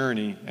a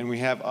journey, and we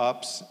have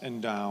ups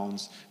and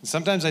downs. And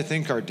sometimes I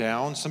think our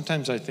downs,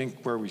 sometimes I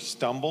think where we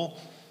stumble,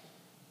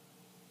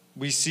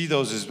 we see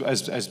those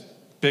as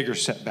bigger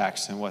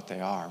setbacks than what they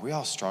are. We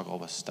all struggle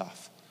with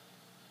stuff.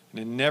 And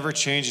it never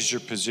changes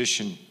your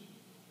position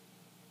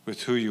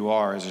with who you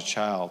are as a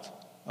child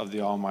of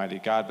the Almighty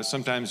God, but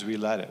sometimes we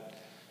let it.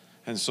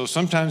 And so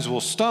sometimes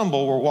we'll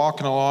stumble, we're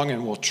walking along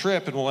and we'll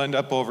trip and we'll end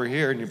up over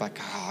here, and you're like,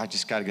 I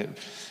just got to get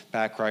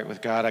back right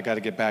with God. I got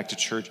to get back to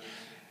church.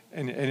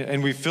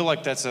 And we feel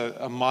like that's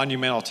a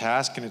monumental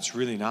task, and it's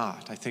really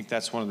not. I think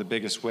that's one of the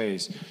biggest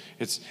ways.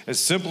 It's as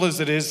simple as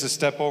it is to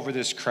step over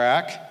this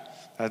crack.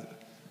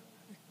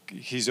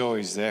 He's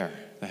always there.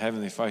 The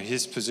Heavenly Father,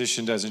 His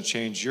position doesn't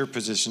change. Your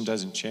position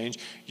doesn't change.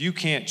 You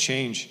can't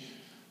change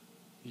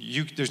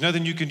There's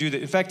nothing you can do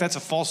that. In fact, that's a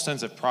false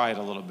sense of pride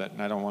a little bit,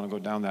 and I don't want to go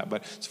down that,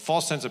 but it's a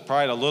false sense of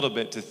pride a little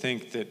bit to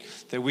think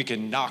that we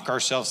can knock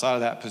ourselves out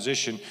of that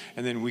position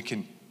and then we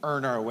can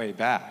earn our way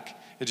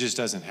back. It just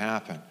doesn't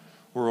happen.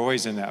 We're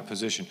always in that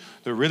position.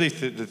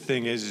 The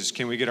thing is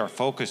can we get our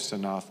focus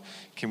enough?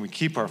 Can we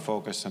keep our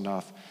focus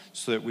enough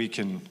so that we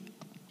can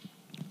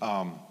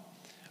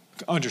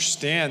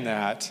understand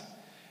that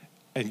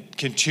and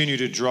continue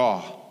to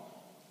draw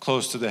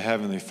close to the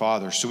Heavenly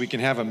Father, so we can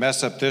have a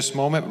mess up this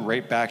moment,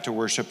 right back to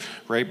worship,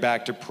 right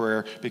back to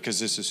prayer, because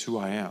this is who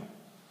I am.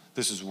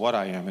 This is what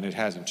I am, and it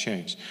hasn't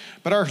changed.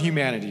 But our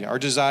humanity, our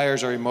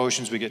desires, our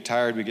emotions, we get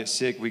tired, we get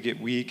sick, we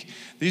get weak.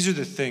 These are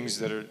the things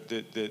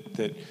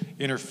that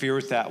interfere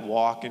with that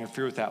walk,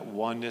 interfere with that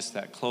oneness,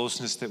 that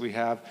closeness that we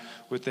have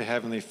with the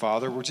Heavenly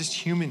Father. We're just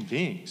human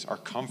beings. Our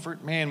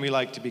comfort, man, we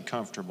like to be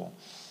comfortable.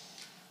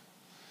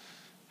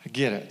 I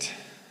get it.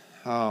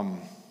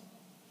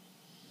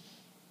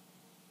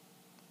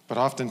 But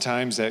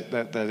oftentimes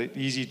that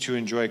easy to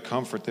enjoy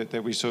comfort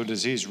that we so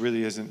disease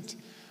really isn't.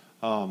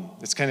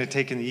 It's kind of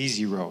taking the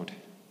easy road.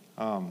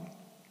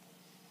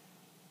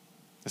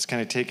 It's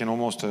kind of taking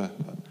almost a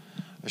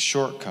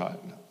shortcut.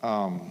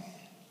 Our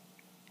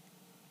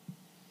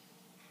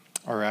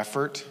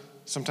effort,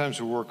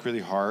 sometimes we work really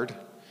hard.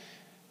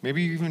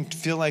 Maybe you even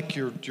feel like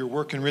you're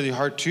working really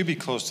hard to be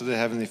close to the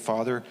Heavenly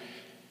Father,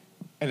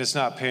 and it's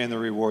not paying the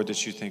reward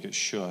that you think it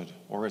should,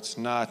 or it's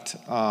not.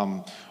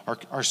 Our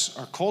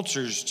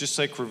culture's, just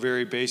like we're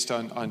very based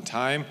on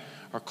time,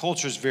 our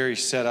culture's very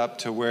set up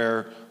to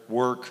where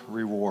work,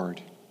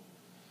 reward.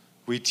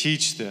 We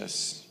teach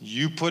this.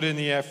 You put in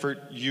the effort,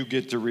 you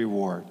get the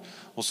reward.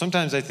 Well,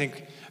 sometimes I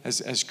think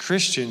as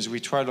Christians, we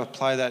try to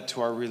apply that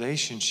to our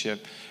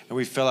relationship, and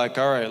we feel like,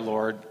 all right,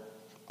 Lord,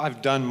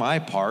 I've done my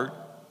part.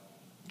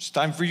 It's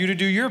time for you to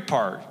do your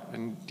part.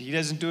 And he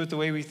doesn't do it the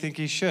way we think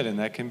he should. And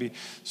that can be,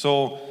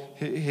 so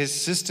his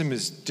system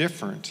is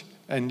different.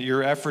 And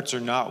your efforts are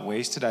not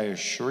wasted, I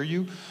assure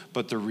you.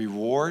 But the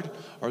reward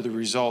or the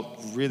result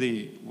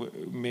really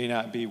may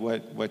not be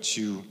what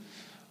you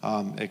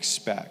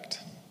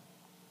expect.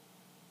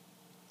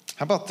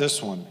 How about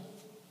this one?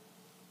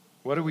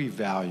 What do we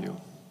value?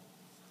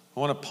 I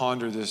want to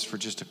ponder this for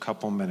just a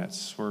couple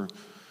minutes. We're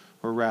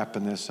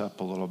wrapping this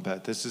up a little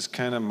bit. This is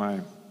kind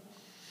of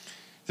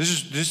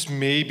This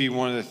may be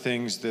one of the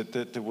things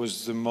that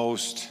was the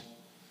most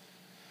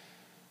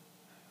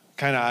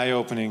kind of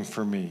eye-opening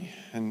for me.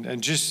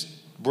 And just,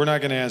 we're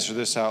not going to answer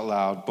this out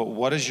loud, but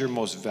what is your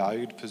most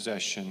valued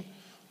possession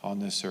on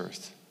this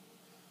earth?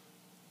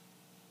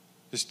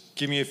 Just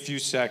give me a few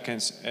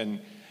seconds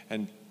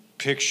and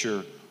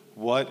picture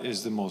what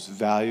is the most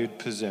valued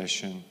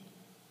possession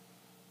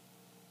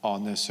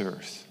on this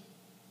earth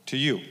to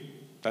you.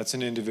 That's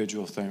an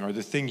individual thing, or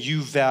the thing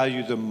you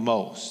value the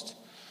most.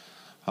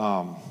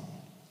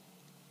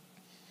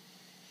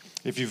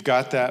 If you've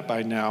got that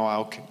by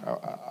now,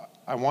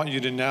 I want you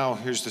to now,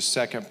 here's the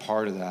second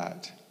part of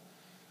that.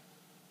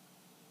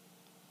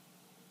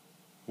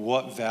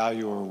 What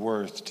value or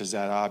worth does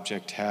that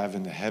object have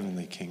in the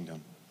heavenly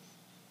kingdom?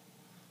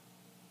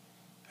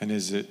 And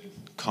is it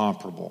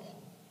comparable?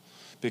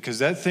 Because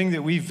that thing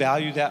that we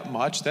value that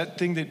much, that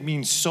thing that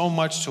means so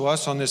much to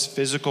us on this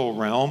physical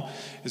realm,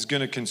 is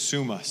going to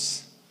consume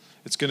us.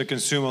 It's going to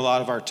consume a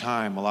lot of our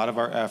time, a lot of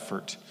our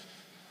effort.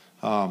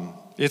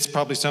 It's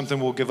probably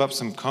something we'll give up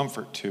some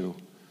comfort to.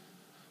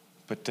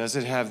 But does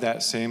it have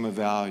that same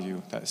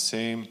value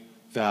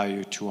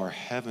to our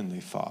Heavenly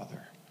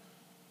Father?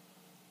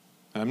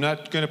 And I'm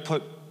not going to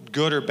put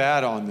good or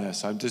bad on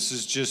this.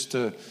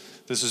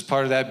 This is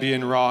part of that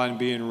being raw and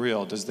being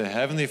real. Does the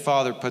Heavenly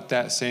Father put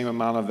that same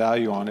amount of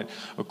value on it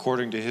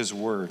according to His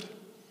Word?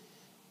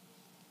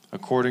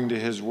 According to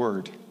His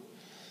Word.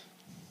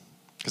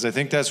 Because I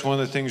think that's one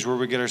of the things where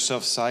we get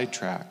ourselves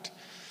sidetracked.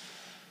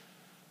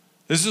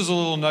 This is a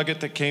little nugget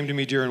that came to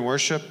me during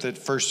worship that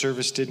first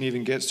service didn't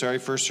even get. Sorry,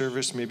 first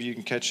service. Maybe you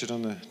can catch it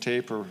on the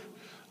tape. But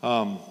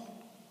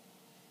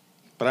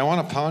I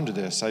want to ponder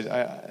this.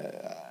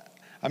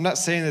 I'm not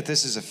saying that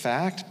this is a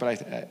fact,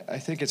 but I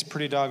think it's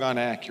pretty doggone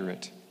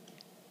accurate.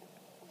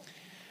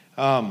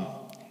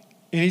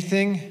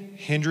 Anything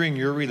hindering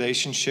your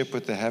relationship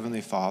with the Heavenly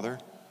Father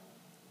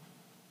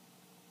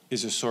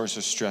is a source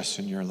of stress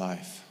in your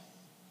life.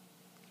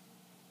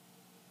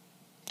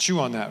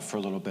 Chew on that for a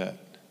little bit.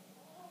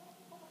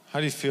 How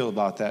do you feel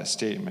about that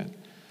statement?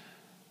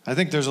 I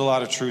think there's a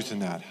lot of truth in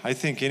that. I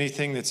think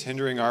anything that's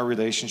hindering our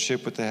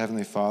relationship with the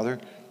Heavenly Father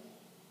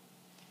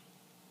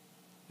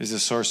is a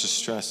source of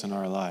stress in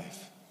our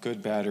life,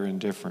 good, bad, or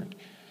indifferent.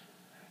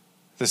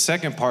 The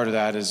second part of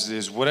that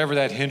is whatever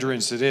that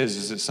hindrance it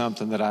is it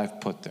something that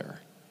I've put there,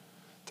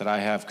 that I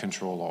have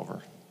control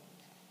over?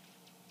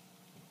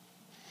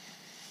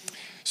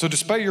 So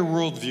despite your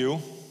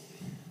worldview,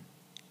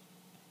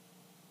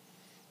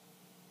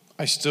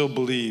 I still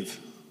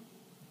believe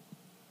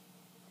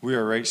we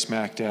are right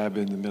smack dab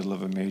in the middle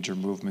of a major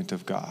movement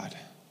of God.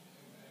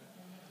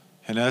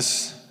 And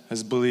us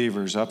as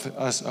believers,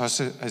 us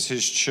as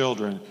His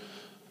children,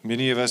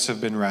 many of us have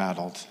been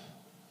rattled.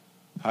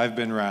 I've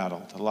been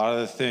rattled. A lot of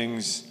the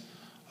things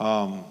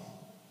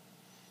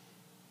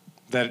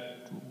that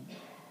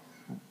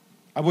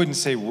I wouldn't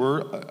say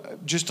were,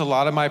 just a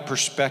lot of my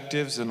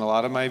perspectives and a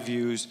lot of my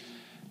views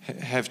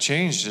have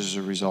changed as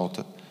a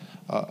result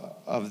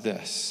of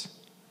this.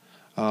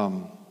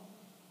 I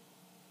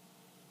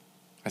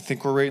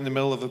think we're right in the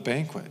middle of a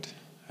banquet,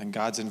 and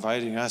God's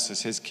inviting us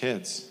as his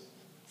kids.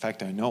 In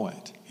fact, I know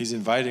it. He's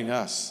inviting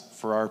us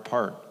for our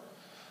part.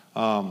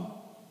 And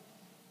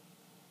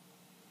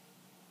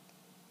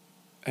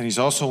he's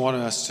also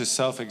wanting us to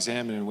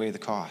self-examine and weigh the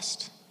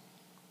cost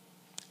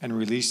and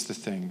release the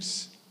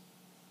things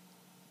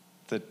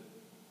that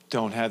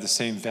don't have the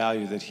same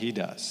value that he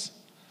does.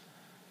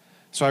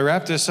 So I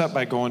wrap this up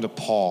by going to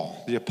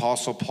Paul, the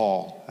Apostle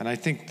Paul. And I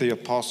think the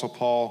Apostle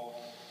Paul,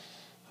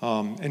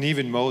 and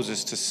even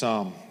Moses to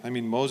some. I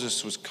mean,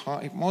 Moses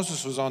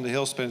was on the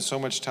hill, spending so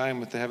much time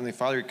with the Heavenly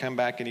Father, he'd come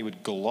back and he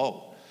would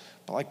glow.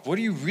 But like, what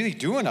are you really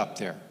doing up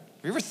there?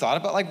 Have you ever thought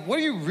about, like, what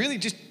are you really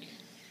just,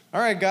 all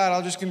right, God,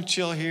 I'm just going to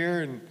chill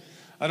here, and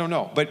I don't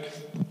know. But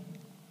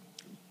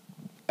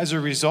as a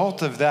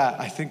result of that,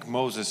 I think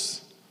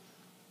Moses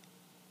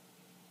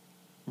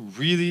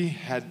really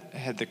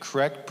had the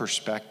correct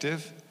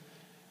perspective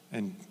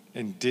and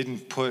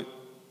didn't put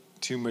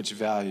too much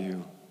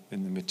value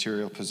in the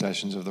material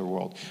possessions of the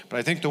world. But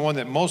I think the one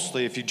that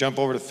mostly, if you jump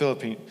over to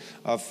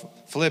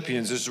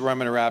Philippians, this is where I'm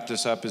going to wrap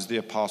this up, is the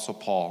Apostle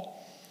Paul.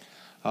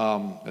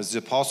 As the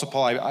Apostle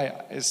Paul,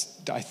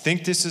 I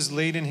think this is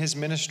late in his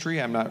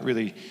ministry. I'm not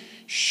really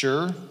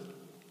sure.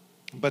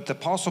 But the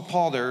Apostle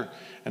Paul there,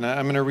 and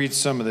I'm going to read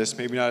some of this,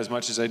 maybe not as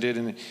much as I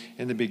did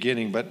in the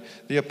beginning, but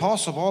the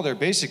Apostle Paul there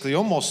basically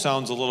almost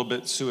sounds a little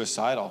bit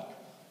suicidal.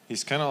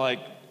 He's kind of like,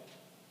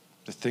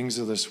 the things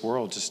of this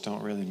world just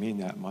don't really mean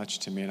that much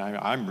to me, and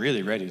I'm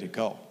really ready to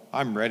go.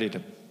 I'm ready to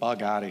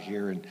bug out of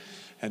here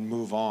and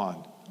move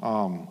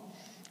on.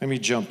 Let me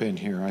jump in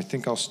here. I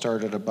think I'll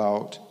start at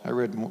I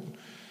read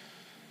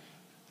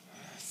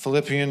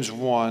Philippians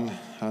 1,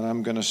 and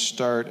I'm going to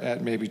start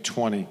at maybe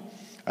 20.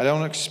 I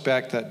don't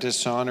expect that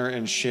dishonor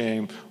and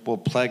shame will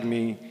plague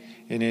me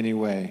in any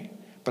way,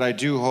 but I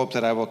do hope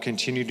that I will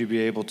continue to be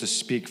able to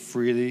speak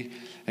freely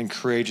and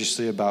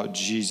courageously about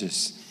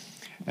Jesus,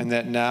 and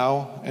that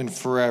now and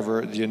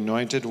forever the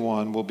Anointed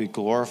One will be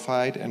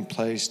glorified and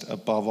placed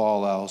above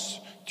all else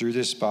through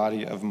this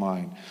body of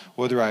mine,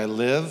 whether I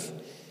live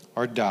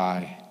or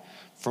die.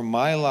 For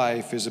my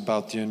life is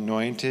about the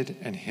Anointed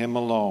and him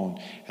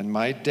alone, and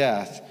my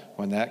death,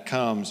 when that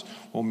comes,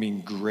 will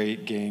mean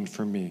great gain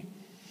for me.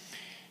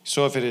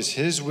 So if it is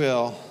his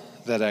will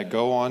that I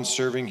go on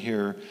serving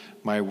here,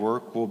 my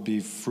work will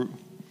be fruitful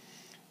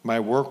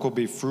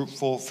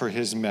for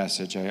his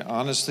message. I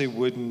honestly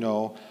wouldn't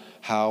know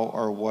how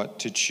or what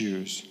to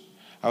choose.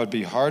 I would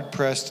be hard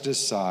pressed to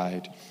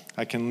decide.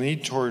 I can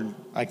lean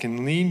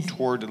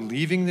toward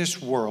leaving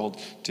this world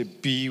to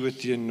be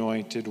with the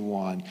Anointed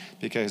One,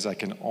 because I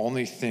can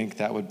only think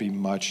that would be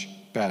much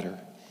better.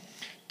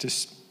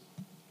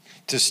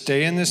 To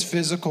stay in this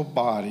physical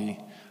body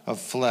of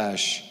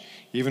flesh,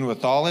 even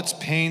with all its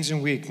pains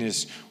and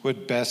weakness,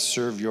 would best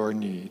serve your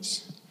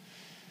needs.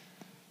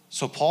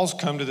 So Paul's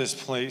come to this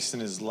place in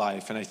his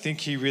life, and I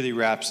think he really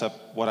wraps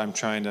up what I'm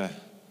trying to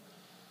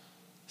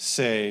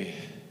say,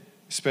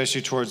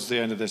 especially towards the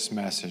end of this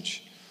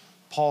message.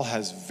 Paul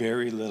has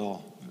very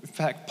little. In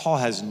fact, Paul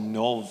has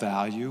no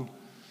value.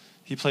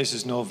 He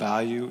places no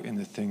value in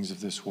the things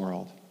of this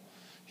world.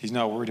 He's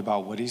not worried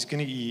about what he's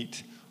going to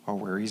eat or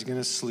where he's going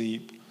to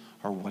sleep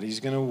or what he's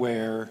going to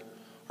wear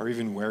or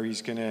even where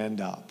he's going to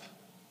end up.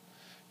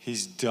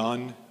 He's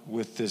done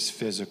with this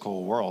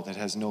physical world. It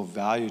has no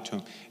value to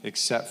him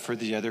except for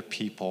the other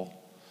people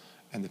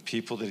and the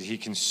people that he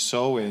can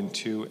sow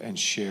into and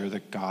share the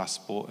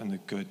gospel and the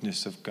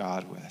goodness of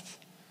God with.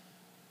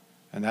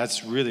 And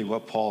that's really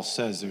what Paul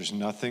says. There's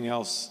nothing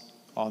else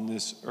on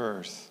this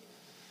earth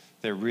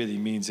that really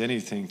means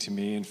anything to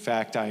me. In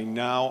fact,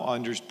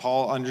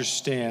 Paul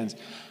understands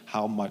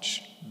how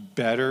much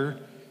better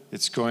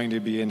it's going to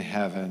be in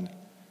heaven,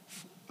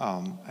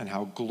 and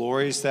how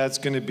glorious that's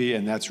going to be,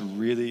 and that's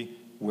really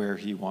where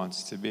he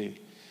wants to be.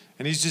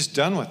 And he's just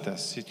done with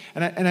this.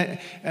 And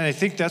I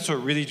think that's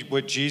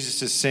what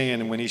Jesus is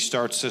saying when he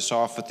starts this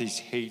off with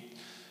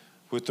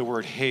the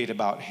word hate,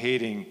 about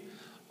hating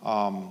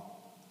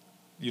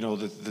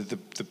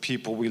the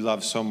people we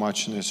love so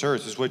much in this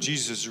earth. Is what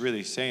Jesus is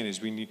really saying is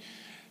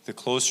the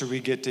closer we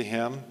get to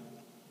him,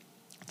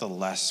 the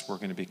less we're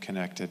going to be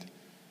connected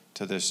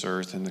to this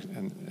earth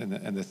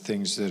and the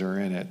things that are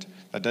in it.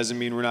 That doesn't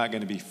mean we're not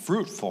going to be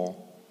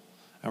fruitful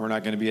and we're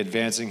not going to be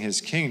advancing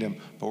his kingdom,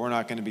 but we're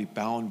not going to be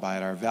bound by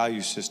it. Our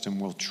value system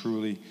will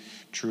truly,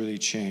 truly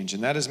change.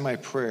 And that is my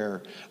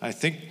prayer. I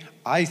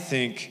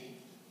think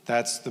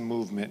that's the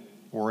movement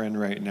we're in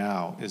right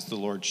now, is the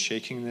Lord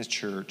shaking the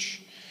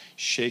church,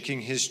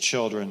 shaking his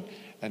children,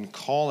 and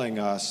calling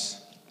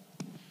us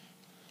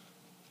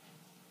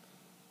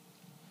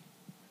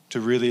to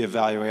really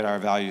evaluate our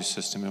value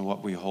system and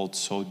what we hold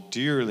so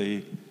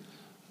dearly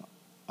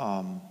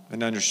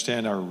and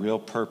understand our real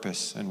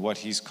purpose and what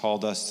he's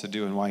called us to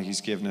do and why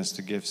he's given us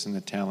the gifts and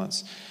the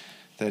talents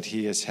that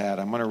he has had.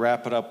 I'm going to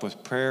wrap it up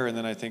with prayer, and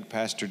then I think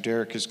Pastor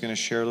Derek is going to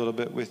share a little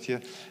bit with you.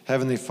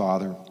 Heavenly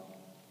Father,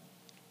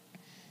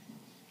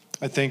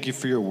 I thank you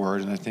for your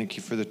word, and I thank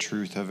you for the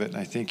truth of it, and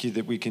I thank you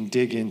that we can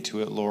dig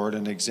into it, Lord,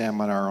 and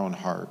examine our own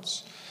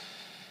hearts.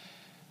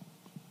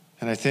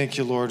 And I thank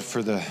you, Lord,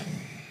 for the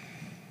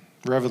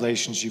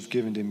revelations you've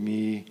given to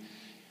me.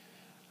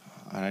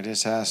 And I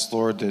just ask,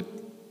 Lord, that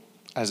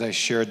as I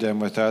shared them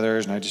with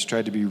others, and I just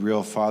tried to be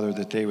real, Father,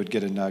 that they would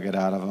get a nugget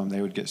out of them.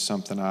 They would get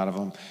something out of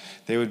them.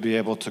 They would be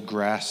able to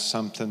grasp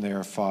something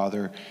there,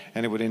 Father,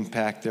 and it would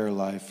impact their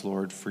life,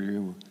 Lord, for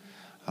you.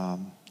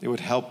 It would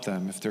help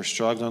them. If they're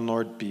struggling,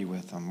 Lord, be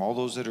with them. All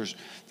those that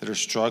are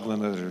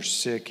struggling, that are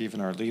sick, even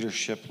our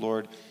leadership,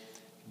 Lord,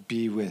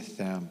 be with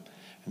them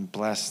and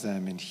bless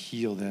them and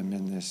heal them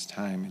in this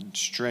time and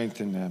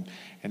strengthen them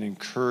and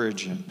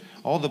encourage them.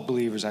 All the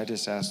believers, I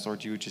just ask,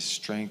 Lord, you would just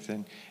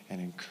strengthen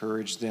and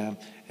encourage them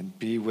and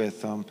be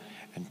with them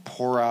and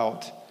pour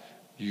out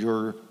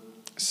your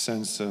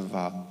sense of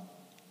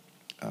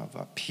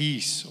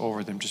peace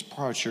over them. Just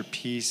pour out your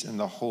peace and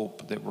the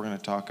hope that we're going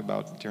to talk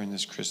about during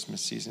this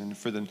Christmas season. And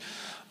for the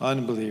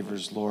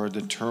unbelievers, Lord,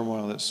 the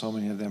turmoil that so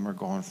many of them are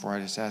going for, I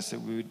just ask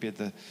that we would be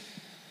at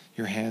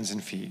your hands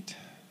and feet,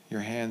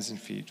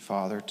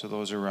 Father, to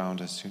those around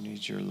us who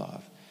need your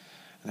love.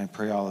 And I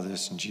pray all of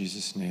this in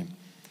Jesus' name.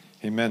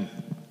 Amen.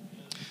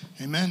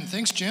 Amen.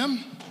 Thanks,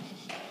 Jim.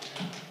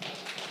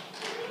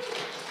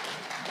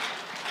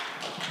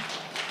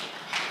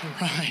 All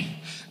right.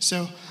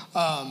 So,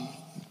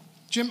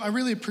 Jim, I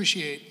really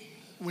appreciate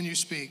when you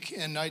speak,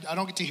 and I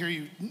don't get to hear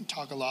you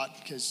talk a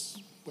lot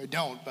because I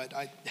don't, but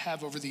I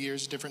have over the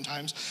years at different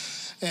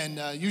times,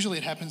 and usually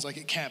it happens like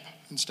at camp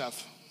and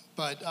stuff.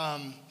 But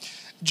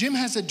Jim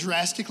has a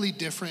drastically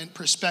different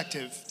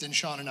perspective than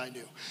Sean and I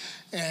do,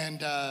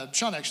 and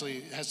Sean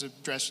actually has a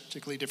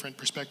drastically different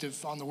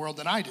perspective on the world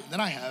than I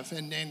have,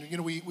 and you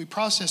know we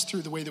process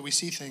through the way that we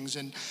see things,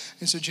 and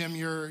so Jim,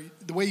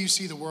 the way you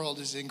see the world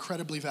is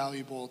incredibly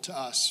valuable to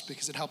us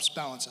because it helps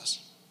balance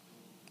us.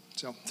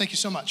 So thank you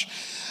so much.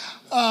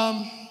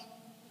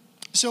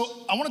 So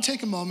I want to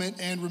take a moment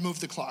and remove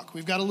the clock.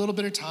 We've got a little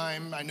bit of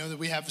time. I know that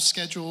we have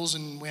schedules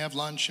and we have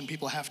lunch and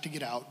people have to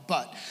get out,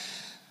 but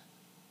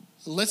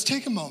let's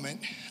take a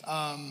moment.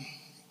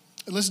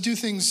 Let's do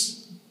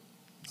things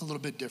a little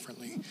bit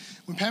differently.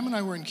 When Pam and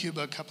I were in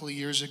Cuba a couple of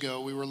years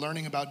ago, we were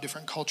learning about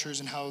different cultures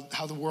and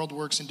how the world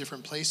works in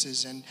different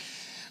places, and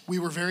we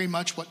were very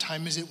much, what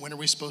time is it? When are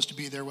we supposed to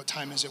be there? What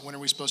time is it? When are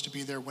we supposed to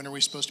be there? When are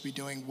we supposed to be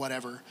doing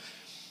whatever?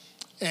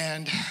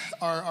 And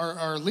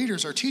our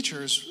leaders, our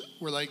teachers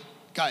were like,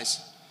 guys,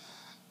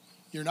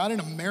 you're not in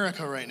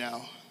America right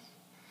now.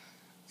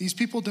 These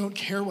people don't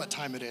care what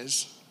time it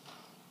is.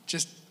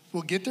 Just,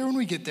 we'll get there when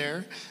we get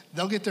there.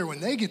 They'll get there when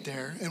they get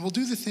there, and we'll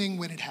do the thing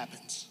when it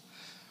happens.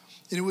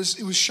 And it was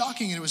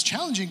shocking and it was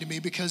challenging to me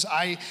because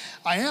I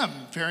am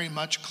very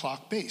much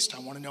clock-based. I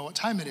want to know what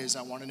time it is.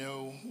 I want to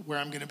know where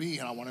I'm going to be,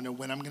 and I want to know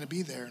when I'm going to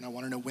be there, and I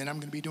want to know when I'm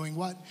going to be doing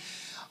what.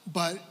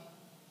 But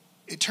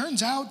it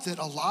turns out that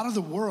a lot of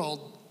the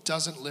world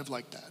doesn't live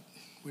like that.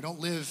 We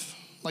don't live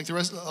like the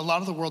rest. A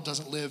lot of the world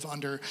doesn't live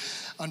under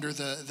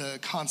the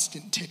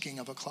constant ticking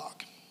of a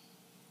clock.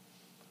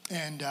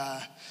 And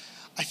I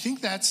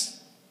think that's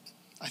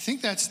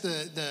the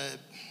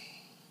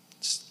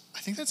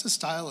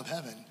style of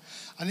heaven.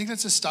 I think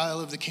that's a style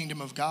of the kingdom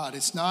of God.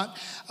 It's not,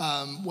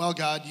 well,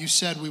 God, you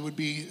said we would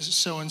be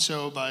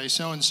so-and-so by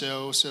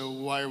so-and-so, so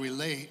why are we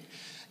late?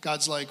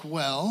 God's like,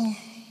 well,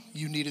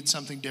 you needed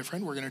something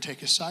different. We're going to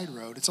take a side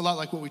road. It's a lot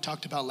like what we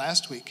talked about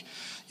last week.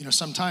 You know,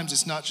 sometimes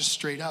it's not just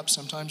straight up.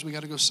 Sometimes we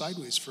got to go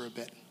sideways for a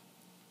bit.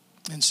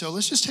 And so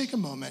let's just take a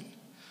moment.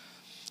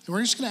 And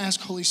we're just going to ask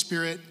Holy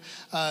Spirit,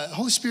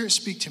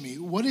 speak to me.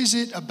 What is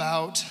it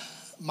about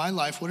my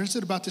life? What is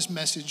it about this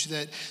message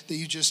that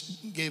you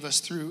just gave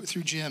us through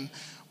Jim?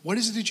 What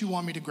is it that you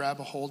want me to grab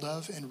a hold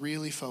of and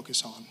really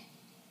focus on?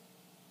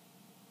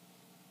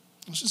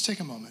 Let's just take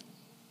a moment.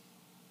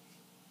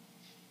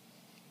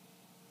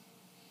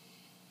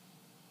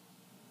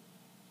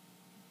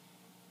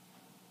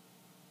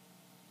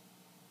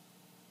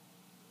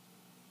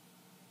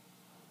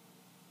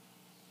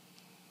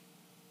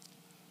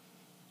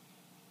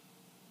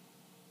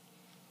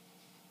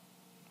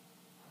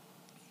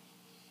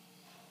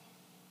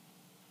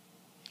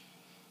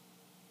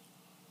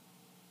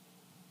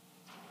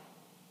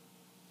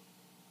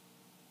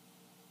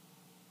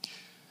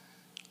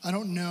 I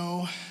don't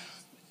know,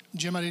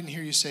 Jim, I didn't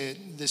hear you say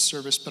it this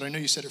service, but I know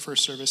you said it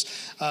first service.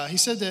 He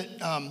said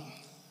that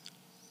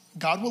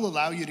God will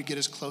allow you to get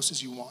as close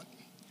as you want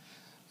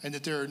and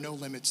that there are no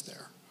limits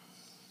there.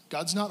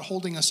 God's not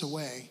holding us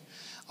away.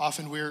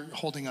 Often we're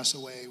holding us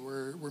away.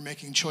 We're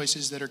making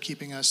choices that are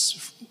keeping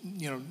us,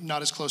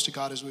 not as close to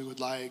God as we would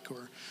like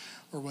or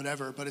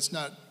whatever, but it's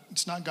not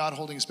God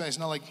holding us back. It's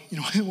not like,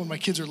 when my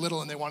kids are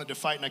little and they wanted to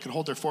fight and I could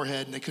hold their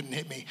forehead and they couldn't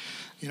hit me.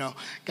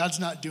 God's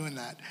not doing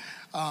that.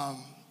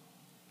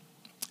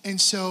 And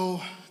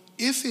so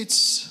if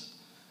it's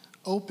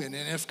open,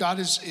 and if God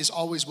is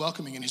always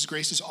welcoming, and his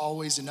grace is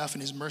always enough,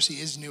 and his mercy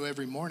is new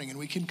every morning, and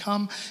we can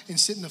come and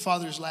sit in the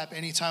Father's lap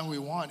anytime we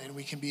want, and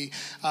we can be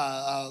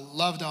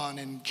loved on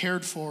and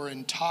cared for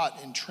and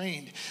taught and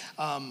trained,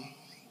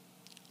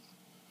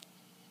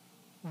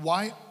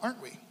 why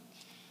aren't we?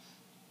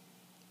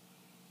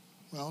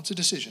 Well, it's a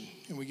decision,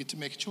 and we get to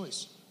make a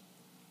choice.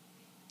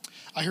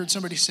 I heard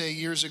somebody say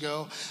years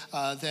ago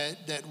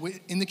that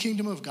in the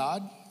kingdom of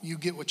God, you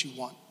get what you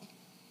want.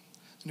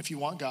 And if you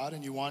want God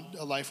and you want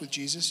a life with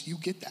Jesus, you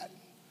get that.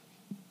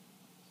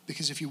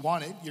 Because if you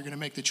want it, you're going to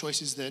make the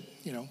choices that,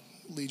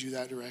 lead you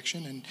that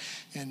direction.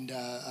 And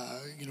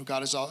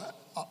God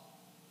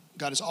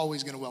is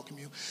always going to welcome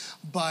you.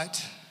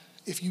 But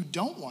if you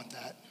don't want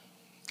that,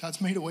 God's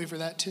made a way for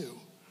that too.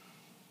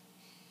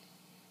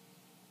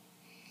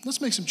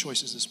 Let's make some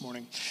choices this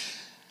morning.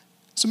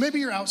 So maybe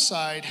you're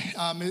outside,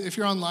 if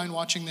you're online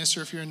watching this,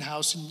 or if you're in the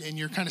house and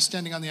you're kind of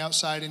standing on the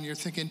outside and you're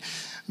thinking,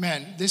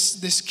 man,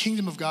 this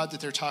kingdom of God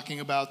that they're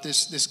talking about,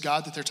 this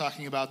God that they're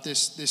talking about,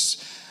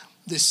 this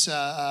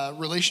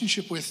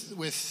relationship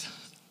with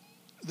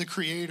the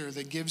Creator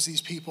that gives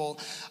these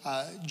people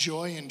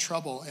joy and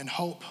trouble and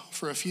hope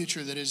for a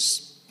future that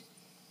is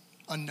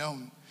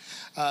unknown.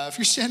 If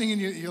you're standing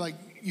and you're like,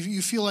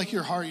 you feel like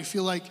your heart, you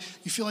feel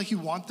like you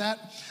want that,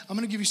 I'm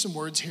going to give you some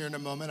words here in a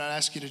moment. I'd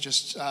ask you to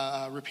just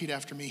repeat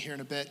after me here in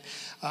a bit.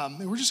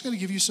 And we're just going to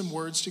give you some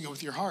words to go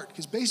with your heart,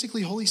 because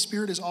basically Holy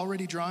Spirit is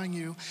already drawing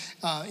you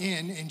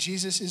in, and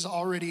Jesus is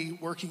already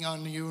working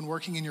on you and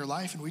working in your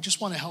life, and we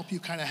just want to help you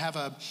kind of have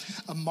a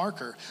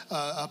marker,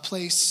 a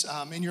place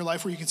in your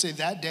life where you can say,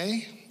 that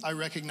day I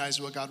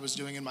recognized what God was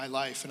doing in my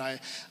life, and I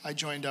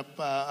joined up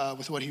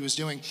with what he was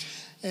doing.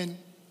 And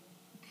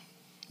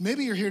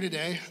maybe you're here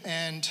today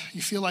and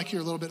you feel like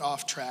you're a little bit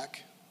off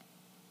track.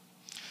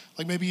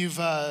 Like maybe you've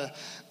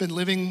been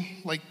living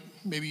like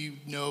maybe you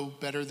know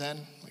better than,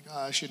 like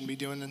I shouldn't be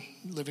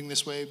living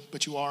this way,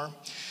 but you are.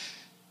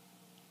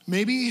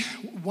 Maybe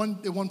at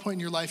one point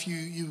in your life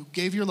you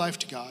gave your life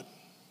to God,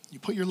 you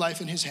put your life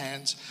in his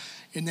hands,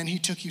 and then he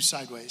took you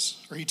sideways,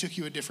 or he took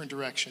you a different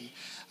direction.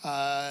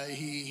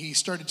 He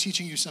started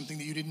teaching you something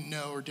that you didn't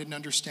know or didn't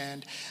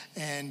understand,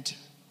 and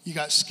you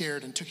got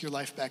scared and took your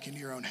life back into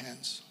your own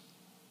hands.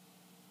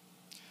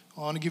 I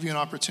want to give you an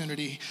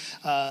opportunity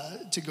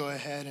to go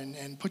ahead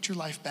and put your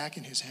life back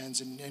in his hands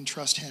and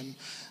trust him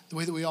the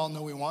way that we all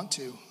know we want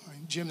to.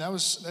 Jim,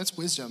 that's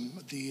wisdom.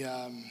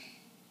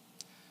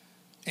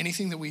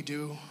 Anything that we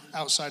do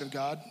outside of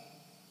God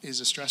is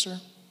a stressor.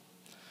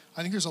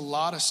 I think there's a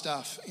lot of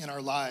stuff in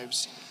our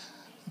lives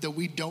that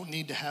we don't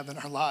need to have in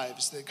our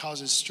lives that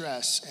causes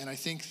stress. And I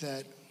think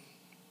that,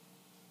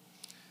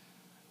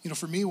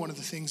 for me, one of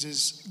the things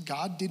is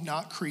God did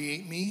not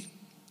create me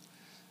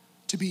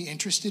to be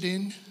interested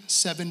in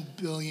 7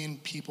 billion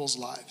people's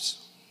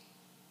lives.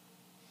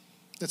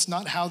 That's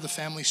not how the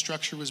family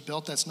structure was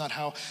built. That's not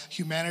how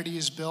humanity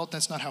is built.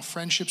 That's not how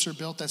friendships are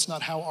built. That's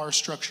not how our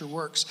structure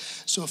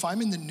works. So if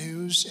I'm in the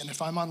news and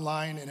if I'm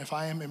online and if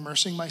I am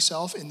immersing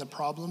myself in the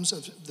problems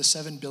of the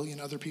 7 billion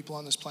other people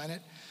on this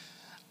planet,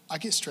 I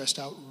get stressed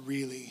out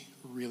really,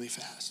 really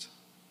fast.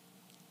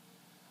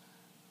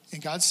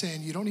 And God's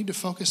saying, you don't need to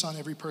focus on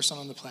every person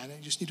on the planet.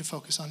 You just need to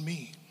focus on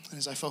me. And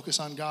as I focus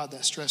on God,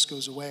 that stress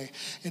goes away.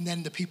 And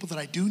then the people that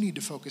I do need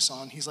to focus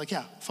on, he's like,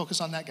 yeah,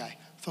 focus on that guy.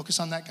 Focus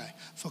on that guy.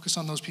 Focus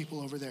on those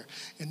people over there.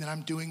 And then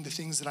I'm doing the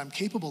things that I'm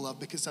capable of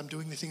because I'm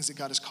doing the things that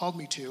God has called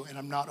me to, and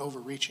I'm not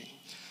overreaching.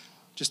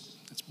 That's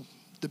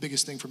the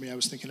biggest thing for me. I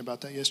was thinking about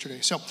that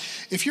yesterday. So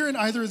if you're in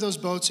either of those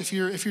boats, if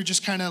you're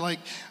just kind of like,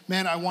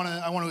 man, I want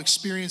to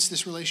experience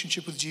this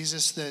relationship with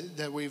Jesus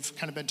that we've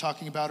kind of been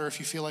talking about, or if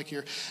you feel like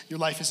your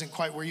life isn't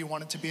quite where you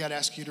want it to be, I'd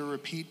ask you to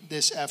repeat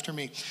this after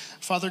me.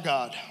 Father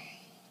God,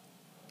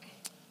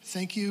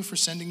 thank you for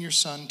sending your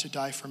son to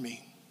die for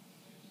me.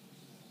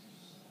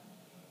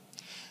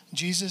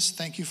 Jesus,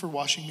 thank you for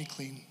washing me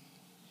clean.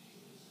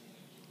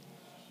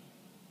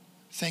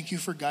 Thank you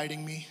for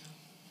guiding me.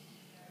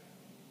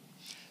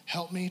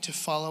 Help me to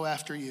follow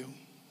after you.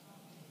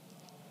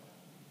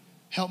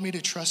 Help me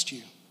to trust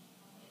you,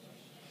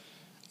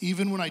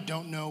 even when I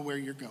don't know where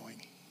you're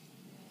going.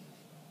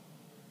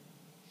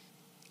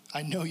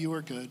 I know you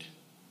are good,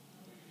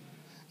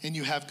 and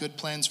you have good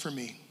plans for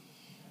me.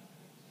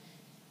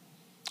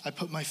 I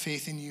put my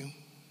faith in you.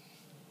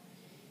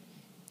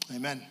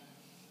 Amen.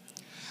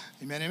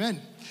 Amen,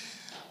 amen.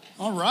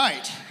 All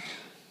right.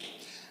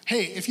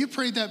 Hey, if you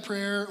prayed that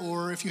prayer,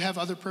 or if you have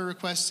other prayer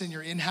requests in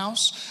your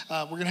in-house,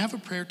 we're going to have a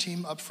prayer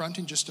team up front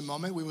in just a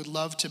moment. We would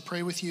love to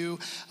pray with you.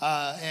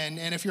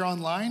 And if you're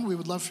online, we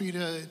would love for you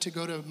to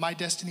go to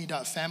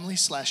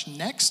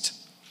mydestiny.family/next.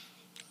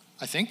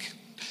 I think.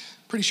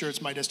 Pretty sure it's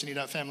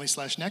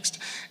mydestiny.family/next.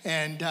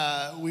 And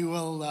we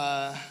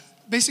will,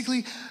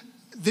 basically,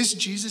 this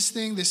Jesus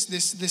thing,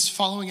 this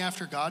following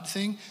after God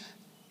thing,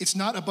 it's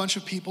not a bunch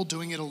of people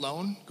doing it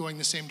alone, going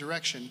the same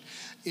direction.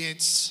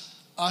 It's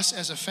us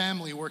as a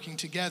family working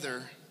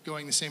together,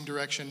 going the same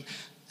direction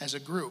as a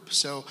group.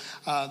 So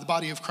the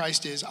body of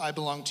Christ is, I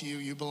belong to you,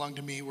 you belong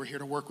to me, we're here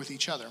to work with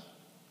each other.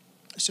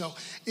 So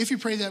if you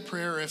pray that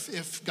prayer,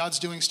 if God's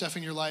doing stuff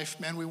in your life,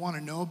 man, we want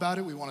to know about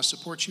it. We want to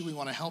support you. We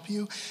want to help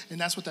you.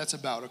 And that's what that's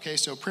about, okay?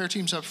 So prayer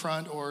team's up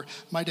front or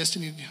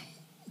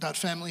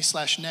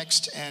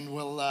mydestiny.family/next, and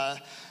we'll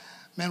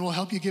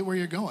help you get where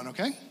you're going,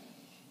 okay?